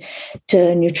right to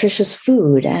nutritious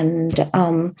food and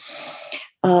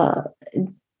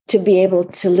to be able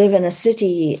to live in a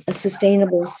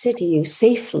sustainable city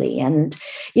safely. And,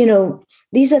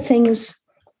 these are things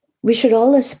we should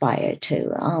all aspire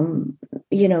to.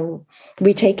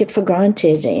 We take it for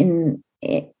granted in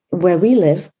where we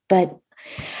live, but,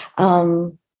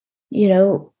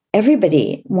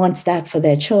 everybody wants that for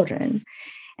their children.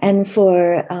 And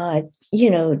for,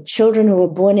 children who were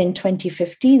born in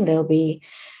 2015, they'll be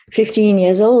 15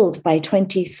 years old by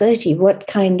 2030. What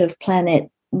kind of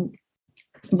planet,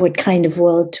 what kind of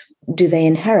world do they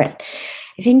inherit?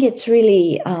 I think it's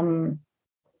really,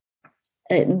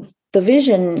 the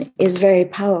vision is very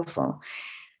powerful.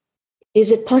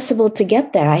 Is it possible to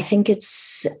get there? I think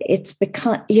it's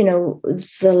become,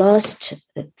 the last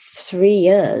 3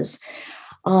 years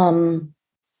are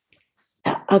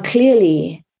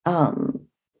clearly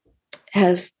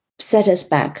have set us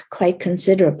back quite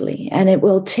considerably. And it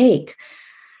will take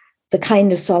the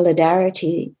kind of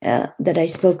solidarity that I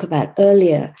spoke about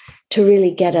earlier to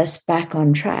really get us back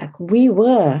on track. We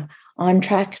were on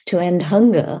track to end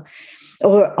hunger,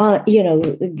 or,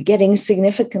 getting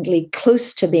significantly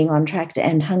close to being on track to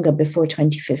end hunger before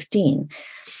 2015.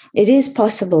 It is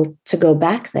possible to go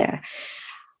back there.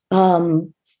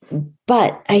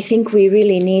 But I think we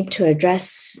really need to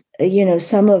address,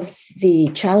 some of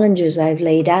the challenges I've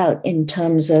laid out in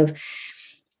terms of,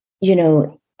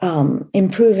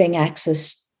 improving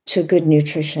access to good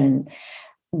nutrition,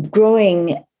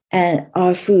 growing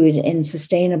our food in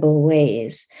sustainable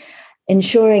ways,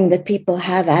 ensuring that people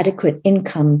have adequate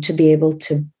income to be able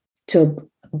to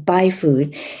buy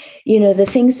food. The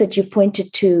things that you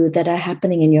pointed to that are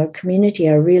happening in your community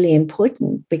are really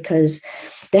important because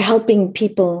they're helping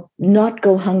people not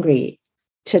go hungry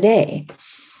today.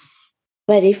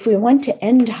 But if we want to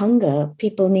end hunger,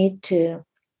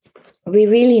 we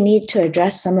really need to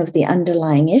address some of the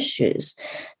underlying issues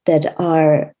that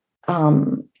are,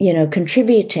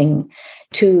 contributing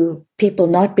to people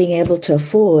not being able to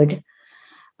afford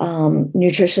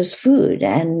nutritious food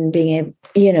and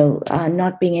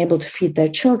not being able to feed their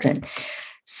children.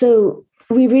 So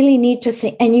we really need to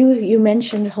think, and you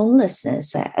mentioned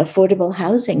homelessness. Affordable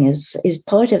housing is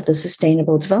part of the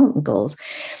Sustainable Development Goals.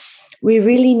 We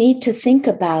really need to think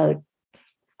about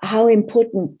how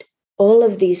important all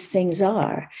of these things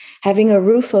are. Having a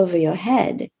roof over your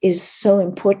head is so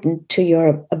important to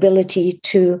your ability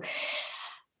to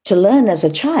learn as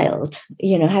a child,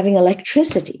 having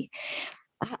electricity.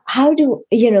 How do,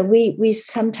 we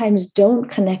sometimes don't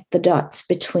connect the dots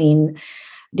between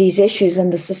these issues,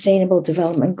 and the Sustainable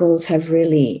Development Goals have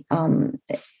really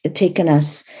taken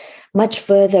us much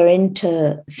further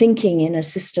into thinking in a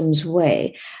systems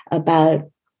way about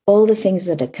all the things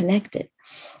that are connected.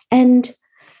 And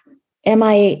am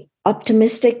I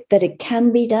optimistic that it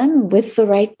can be done with the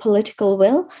right political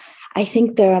will? I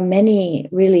think there are many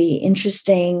really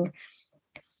interesting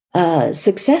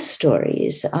success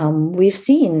stories. We've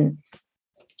seen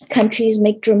countries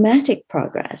make dramatic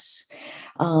progress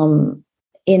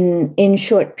in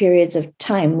short periods of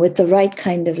time with the right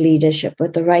kind of leadership,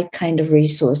 with the right kind of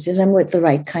resources, and with the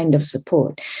right kind of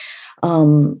support.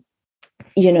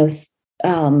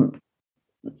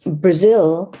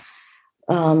 Brazil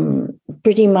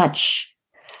pretty much,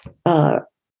 I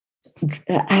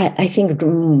think,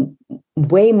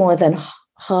 way more than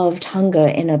halved hunger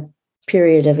in a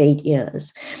period of 8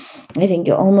 years. I think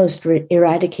you almost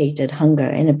eradicated hunger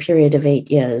in a period of 8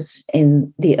 years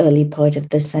in the early part of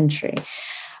this century.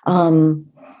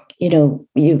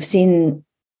 You've seen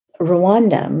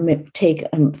Rwanda take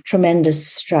tremendous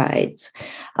strides.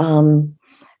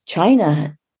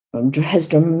 China has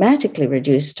dramatically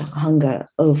reduced hunger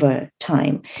over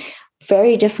time.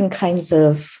 Very different kinds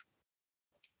of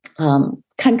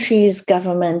countries,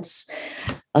 governments,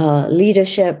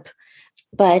 leadership.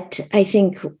 But I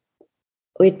think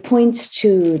it points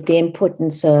to the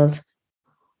importance of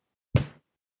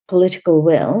political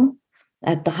will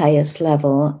at the highest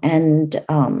level and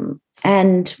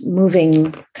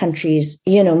moving countries,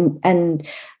 and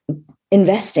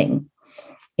investing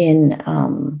in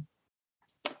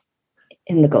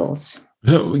the goals.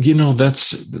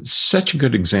 That's such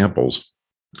good examples.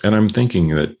 And I'm thinking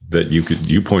that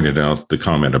you pointed out the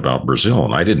comment about Brazil,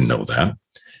 and I didn't know that.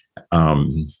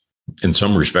 In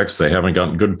some respects, they haven't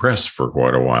gotten good press for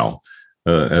quite a while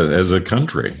as a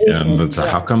country. And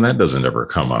how come that doesn't ever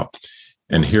come up?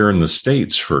 And here in the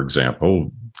States, for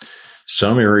example,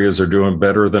 some areas are doing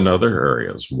better than other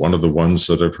areas. One of the ones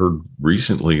that I've heard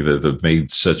recently that have made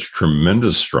such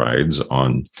tremendous strides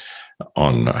on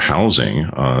housing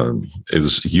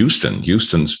is Houston.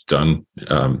 Houston's done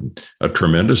a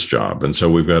tremendous job. And so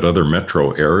we've got other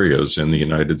metro areas in the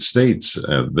United States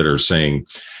that are saying,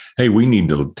 hey, we need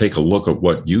to take a look at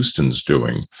what Houston's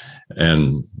doing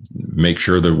and make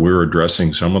sure that we're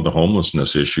addressing some of the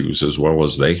homelessness issues as well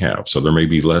as they have. So there may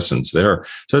be lessons there.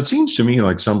 So it seems to me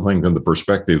like something from the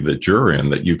perspective that you're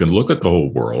in, that you can look at the whole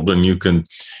world and you can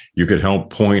help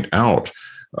point out,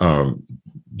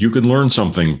 you can learn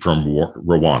something from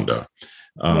Rwanda.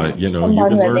 You can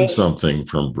learn something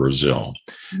from Brazil.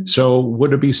 Mm-hmm. So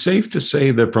would it be safe to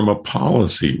say that from a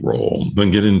policy role,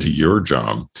 when get into your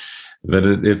job, that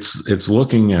it's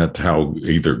looking at how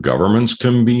either governments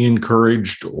can be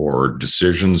encouraged or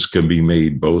decisions can be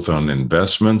made both on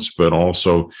investments, but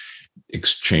also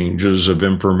exchanges of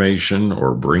information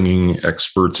or bringing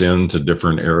experts into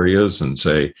different areas and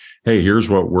say, hey, here's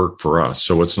what worked for us.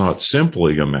 So it's not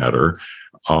simply a matter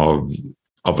of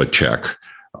a check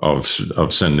of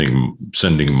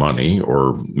sending money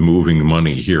or moving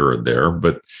money here or there,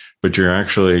 but you're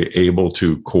actually able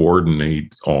to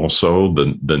coordinate also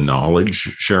the knowledge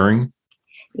sharing.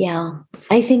 Yeah,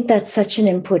 I think that's such an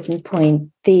important point.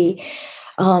 The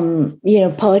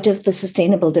part of the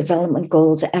Sustainable Development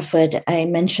Goals effort, I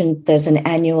mentioned there's an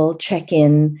annual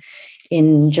check-in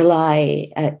in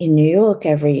July in New York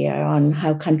every year on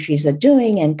how countries are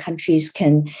doing, and countries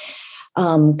can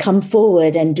come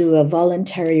forward and do a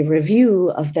voluntary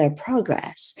review of their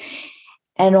progress.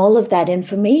 And all of that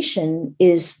information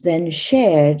is then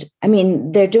shared. I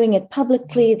mean, they're doing it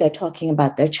publicly. They're talking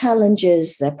about their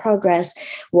challenges, their progress,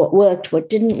 what worked, what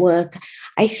didn't work.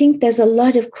 I think there's a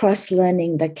lot of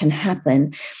cross-learning that can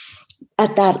happen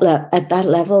at that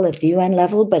level, at the UN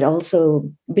level, but also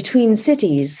between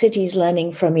cities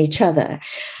learning from each other.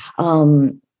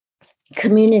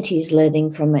 Communities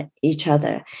learning from each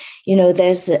other.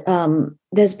 There's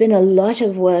been a lot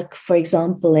of work, for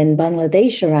example, in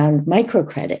Bangladesh around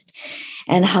microcredit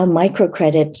and how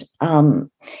microcredit,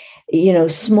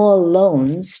 small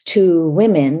loans to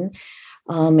women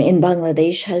in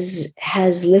Bangladesh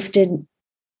has lifted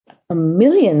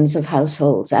millions of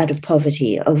households out of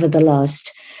poverty over the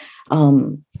last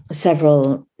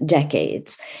several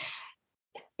decades.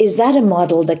 Is that a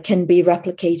model that can be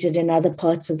replicated in other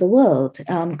parts of the world?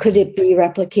 Could it be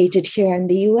replicated here in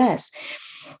the US?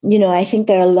 I think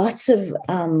there are lots of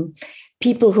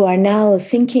people who are now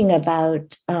thinking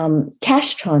about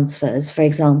cash transfers, for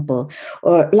example,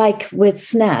 or like with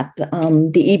SNAP,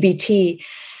 the EBT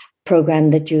program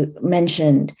that you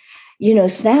mentioned.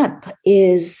 SNAP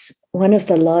is one of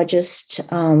the largest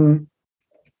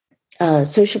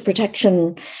social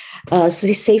protection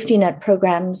safety net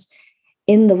programs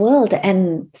in the world.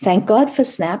 And thank God for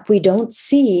SNAP, we don't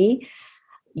see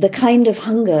the kind of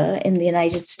hunger in the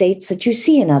United States that you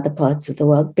see in other parts of the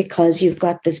world, because you've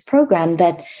got this program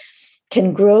that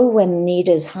can grow when need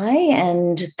is high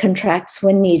and contracts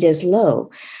when need is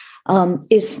low.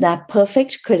 Is SNAP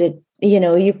perfect? Could it,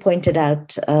 you pointed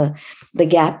out the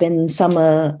gap in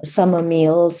summer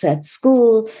meals at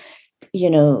school,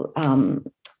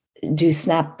 do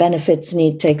SNAP benefits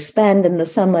need to expand in the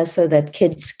summer so that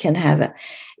kids can have,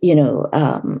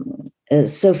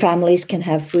 so families can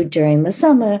have food during the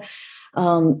summer?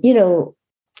 Are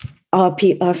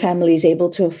families able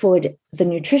to afford the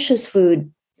nutritious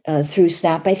food through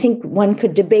SNAP? I think one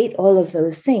could debate all of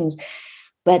those things,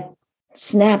 but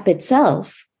SNAP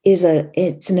itself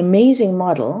it's an amazing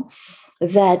model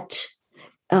that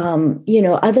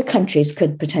other countries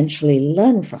could potentially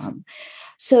learn from.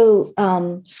 So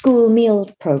school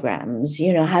meal programs,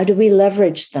 how do we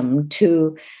leverage them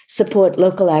to support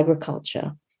local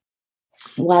agriculture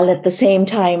while at the same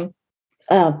time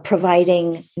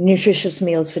providing nutritious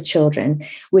meals for children,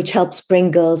 which helps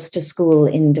bring girls to school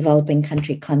in developing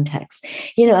country contexts.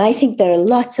 I think there are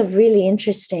lots of really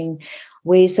interesting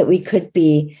ways that we could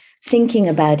be thinking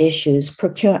about issues.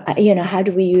 How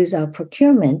do we use our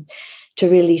procurement to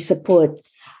really support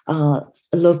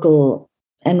local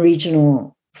and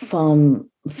regional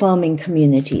farming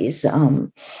communities?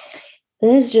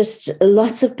 There's just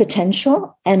lots of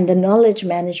potential, and the knowledge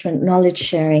management, knowledge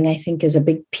sharing, I think, is a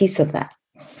big piece of that.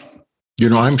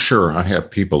 I'm sure I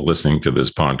have people listening to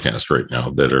this podcast right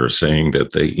now that are saying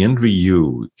that they envy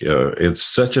you.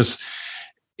 It's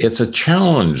a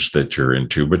challenge that you're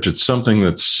into, but it's something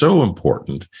that's so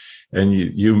important. And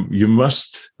you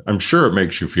must, I'm sure it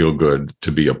makes you feel good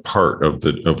to be a part of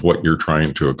what you're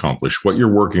trying to accomplish, what you're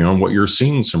working on, what you're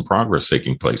seeing some progress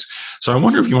taking place. So I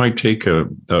wonder if you might take a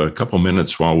couple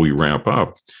minutes while we wrap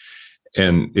up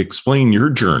and explain your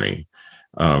journey.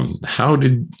 How'd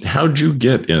you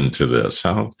get into this?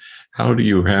 How do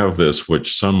you have this,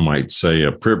 which some might say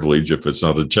a privilege if it's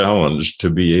not a challenge, to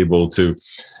be able to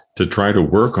try to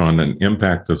work on an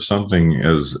impact of something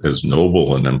as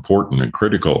noble and important and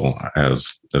critical as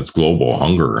global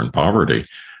hunger and poverty?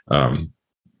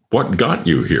 What got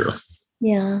you here?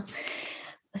 Yeah.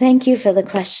 Thank you for the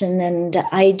question. And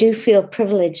I do feel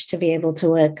privileged to be able to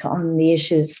work on the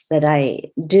issues that I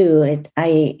do.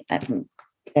 I'm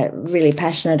really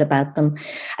passionate about them.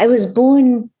 I was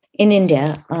born in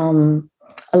India a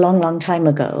long, long time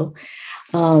ago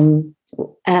when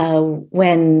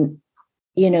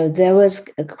there was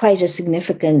quite a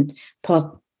significant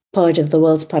part of the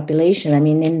world's population. I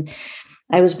mean,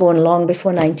 I was born long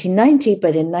before 1990,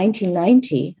 but in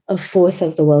 1990, a fourth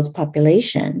of the world's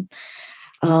population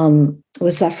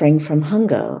was suffering from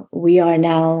hunger. We are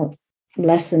now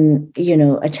less than,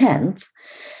 a tenth.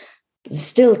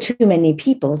 Still too many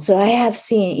people. So I have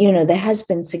seen, there has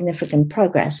been significant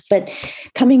progress. But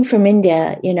coming from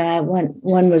India,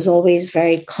 one was always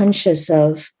very conscious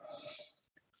of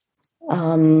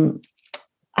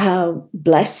how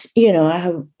blessed,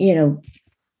 how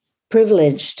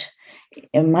privileged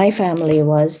my family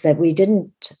was that we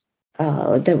didn't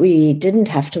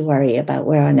have to worry about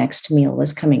where our next meal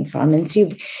was coming from. And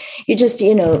so you just,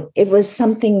 it was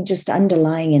something just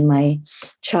underlying in my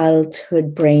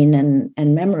childhood brain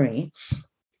and memory.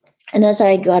 And as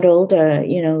I got older,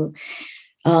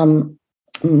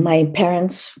 my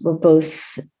parents were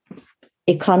both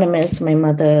economists, my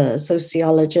mother a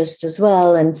sociologist as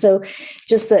well. And so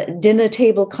just the dinner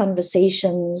table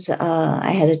conversations,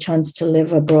 I had a chance to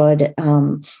live abroad.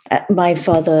 My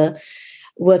father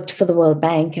worked for the World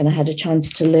Bank, and I had a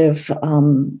chance to live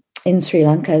in Sri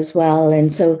Lanka as well.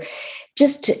 And so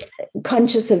just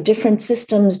conscious of different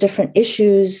systems, different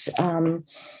issues.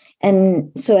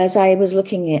 And so as I was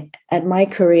looking at my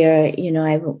career,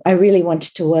 I really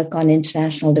wanted to work on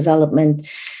international development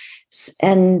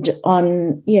and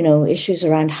on, issues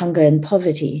around hunger and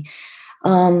poverty.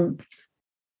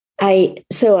 I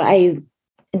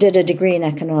did a degree in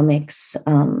economics,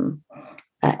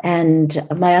 and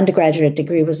my undergraduate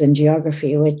degree was in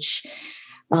geography, which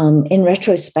in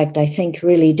retrospect, I think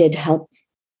really did help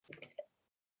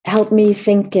me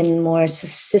think in more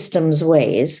systems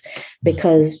ways,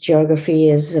 because geography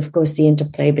is, of course, the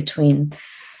interplay between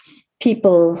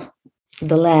people,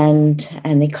 the land,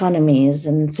 and economies.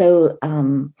 And so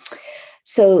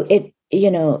it,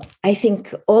 I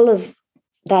think all of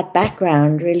that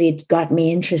background really got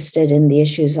me interested in the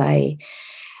issues I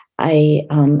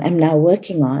am now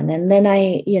working on. And then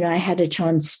I had a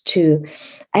chance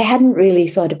I hadn't really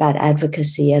thought about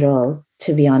advocacy at all,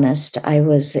 to be honest. I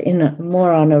was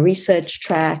more on a research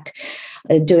track,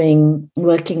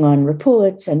 working on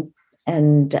reports and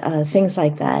things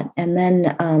like that. And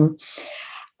then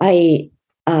I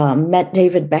met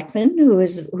David Beckman,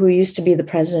 who used to be the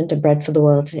president of Bread for the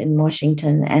World in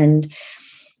Washington, and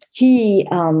he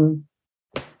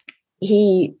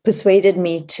persuaded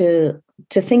me to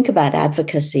think about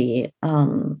advocacy at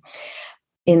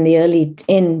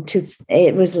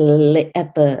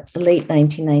the late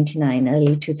 1999,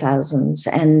 early 2000s.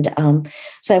 And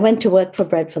so I went to work for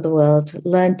Bread for the World,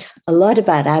 learned a lot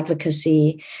about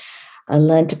advocacy. I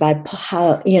learned about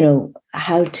how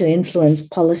to influence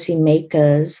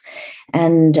policymakers,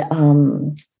 and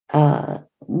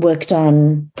worked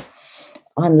on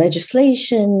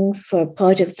legislation for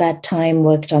part of that time,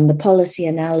 worked on the policy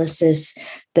analysis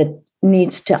that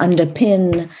needs to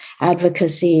underpin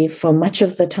advocacy for much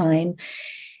of the time.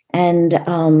 And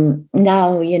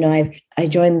now, I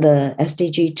joined the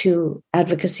SDG2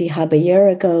 Advocacy Hub a year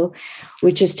ago,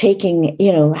 which is taking,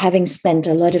 having spent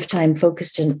a lot of time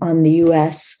focused on the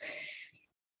US,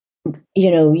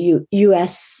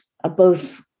 US,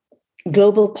 both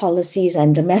global policies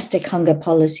and domestic hunger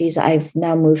policies. I've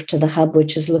now moved to the hub,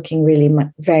 which is looking really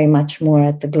very much more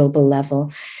at the global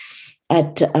level,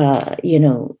 at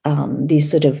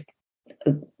these sort of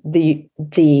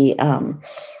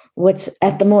what's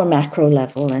at the more macro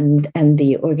level, and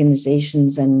the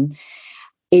organizations and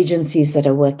agencies that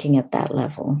are working at that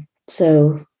level.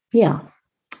 So yeah,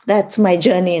 that's my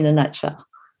journey in a nutshell.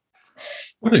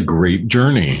 What a great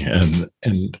journey. And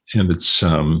it's,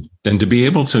 and to be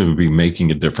able to be making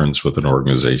a difference with an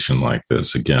organization like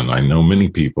this, again, I know many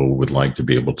people would like to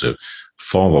be able to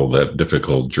follow that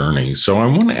difficult journey. So I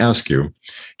want to ask you,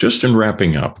 just in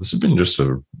wrapping up, this has been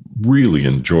really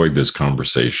enjoyed this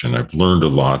conversation. I've learned a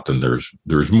lot, and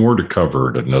there's more to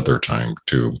cover at another time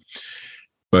too.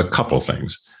 But a couple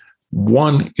things.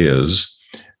 One is,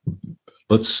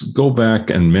 let's go back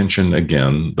and mention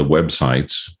again the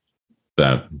websites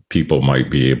that people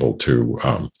might be able to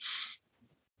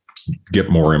get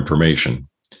more information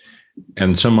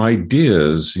and some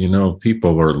ideas.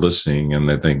 People are listening and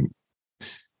they think,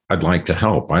 I'd like to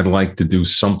help. I'd like to do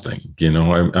something.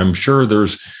 I'm sure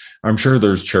there's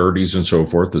charities and so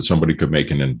forth that somebody could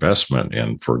make an investment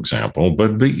in, for example.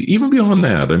 But even beyond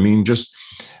that, just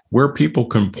where people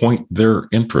can point their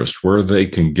interest, where they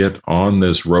can get on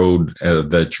this road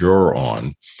that you're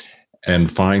on,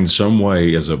 and find some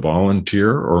way as a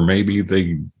volunteer, or maybe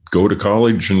they go to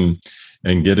college and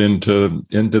get into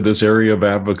this area of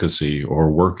advocacy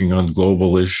or working on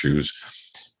global issues.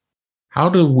 How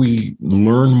do we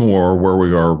learn more where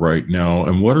we are right now?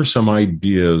 And what are some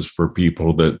ideas for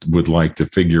people that would like to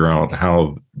figure out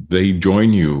how they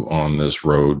join you on this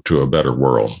road to a better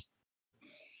world?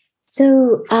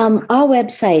 So our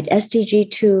website,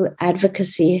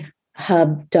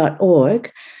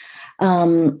 sdg2advocacyhub.org,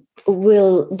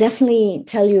 will definitely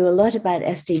tell you a lot about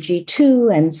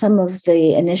SDG2 and some of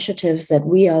the initiatives that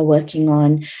we are working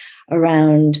on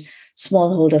around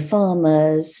smallholder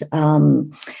farmers,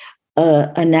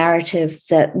 a narrative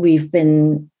that we've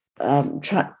been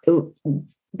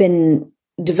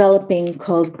developing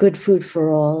called Good Food for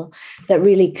All, that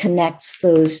really connects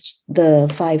the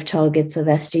 5 targets of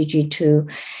SDG2.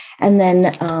 And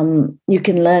then you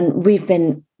can learn, we've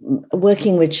been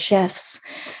working with chefs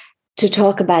to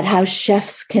talk about how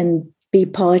chefs can be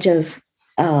part of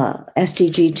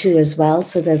SDG2 as well.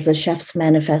 So there's the Chef's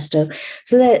Manifesto.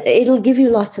 So that it'll give you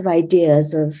lots of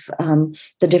ideas of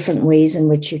the different ways in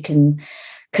which you can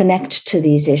connect to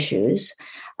these issues.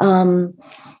 The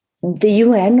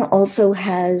UN also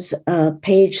has a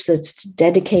page that's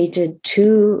dedicated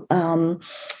to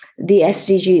the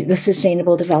SDG, the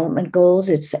Sustainable Development Goals.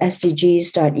 It's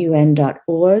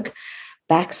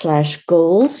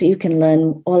sdgs.un.org/goals. You can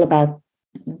learn all about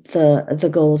the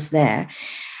goals there.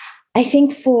 I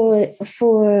think for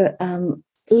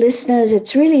listeners,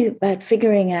 it's really about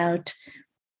figuring out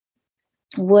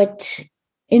what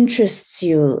interests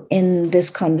you in this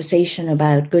conversation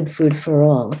about good food for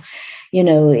all.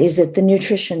 Is it the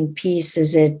nutrition piece?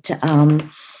 Is it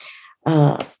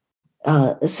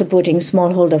supporting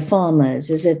smallholder farmers?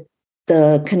 Is it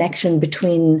the connection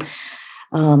between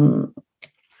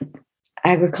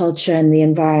agriculture and the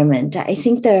environment? I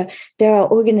think there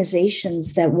are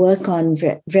organizations that work on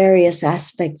various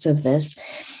aspects of this.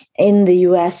 In the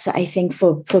US, I think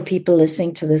for people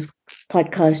listening to this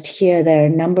podcast here, there are a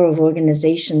number of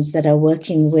organizations that are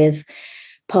working with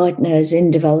partners in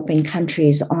developing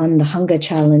countries on the hunger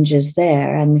challenges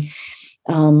there. And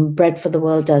Bread for the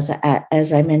World does,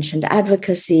 as I mentioned,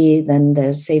 advocacy. Then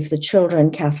there's Save the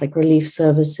Children, Catholic Relief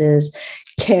Services,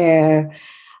 CARE,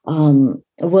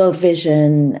 World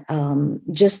Vision,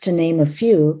 just to name a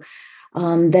few,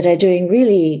 that are doing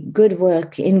really good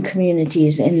work in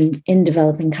communities in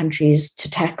developing countries to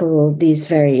tackle these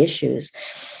very issues.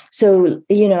 So,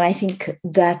 I think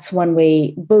that's one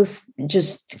way, both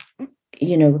just,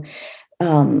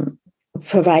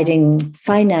 providing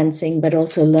financing, but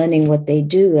also learning what they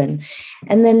do. And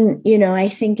then, I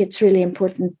think it's really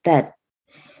important that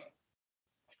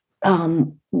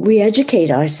we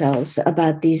educate ourselves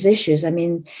about these issues.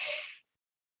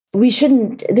 We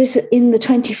shouldn't, in the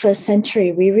 21st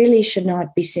century, we really should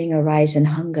not be seeing a rise in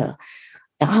hunger.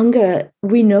 Hunger,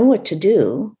 we know what to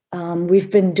do. We've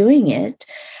been doing it.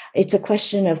 It's a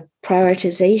question of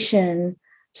prioritization,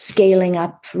 scaling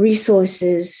up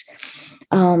resources,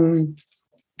 and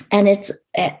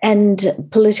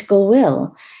political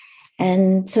will.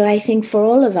 And so I think for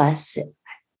all of us,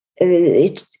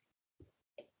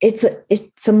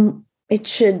 it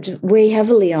should weigh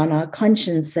heavily on our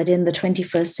conscience that in the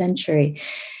 21st century,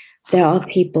 there are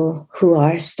people who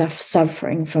are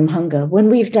suffering from hunger. When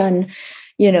we've done,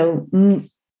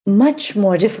 much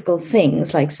more difficult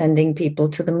things like sending people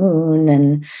to the moon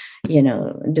and,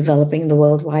 developing the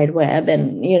World Wide Web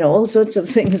and, all sorts of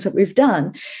things that we've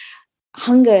done,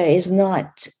 hunger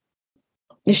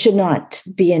should not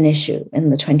be an issue in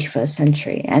the 21st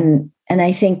century. And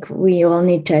I think we all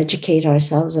need to educate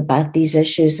ourselves about these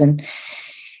issues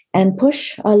and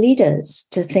push our leaders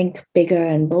to think bigger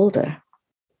and bolder.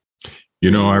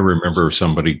 I remember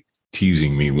somebody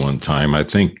teasing me one time, I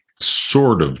think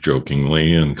sort of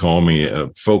jokingly, and call me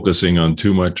focusing on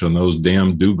too much on those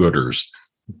damn do-gooders.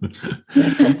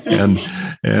 and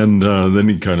then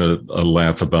he kind of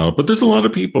laugh about it. But there's a lot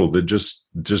of people that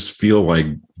just feel like,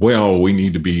 well, we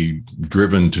need to be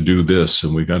driven to do this,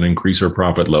 and we got to increase our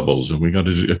profit levels, and we got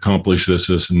to accomplish this,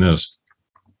 and this.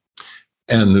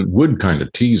 And it would kind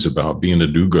of tease about being a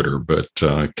do-gooder, but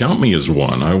count me as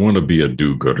one. I want to be a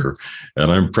do-gooder,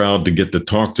 and I'm proud to get to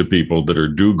talk to people that are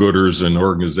do-gooders and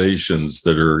organizations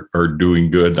that are doing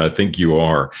good. I think you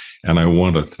are, and I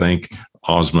want to thank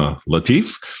Ozma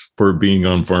Latif for being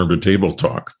on Farm to Table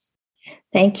Talk.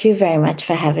 Thank you very much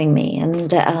for having me.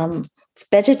 And it's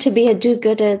better to be a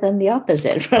do-gooder than the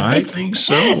opposite, right? I think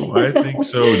so.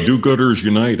 Do-gooders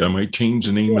unite. I might change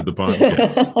the name of the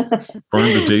podcast. Farm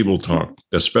to Table Talk,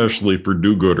 especially for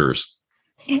do-gooders.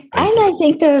 And I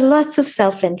think there are lots of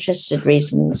self-interested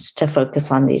reasons to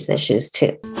focus on these issues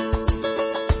too.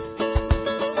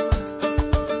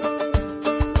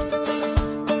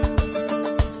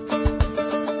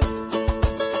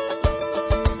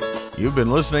 You've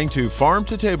been listening to Farm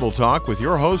to Table Talk with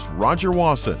your host, Roger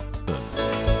Wasson.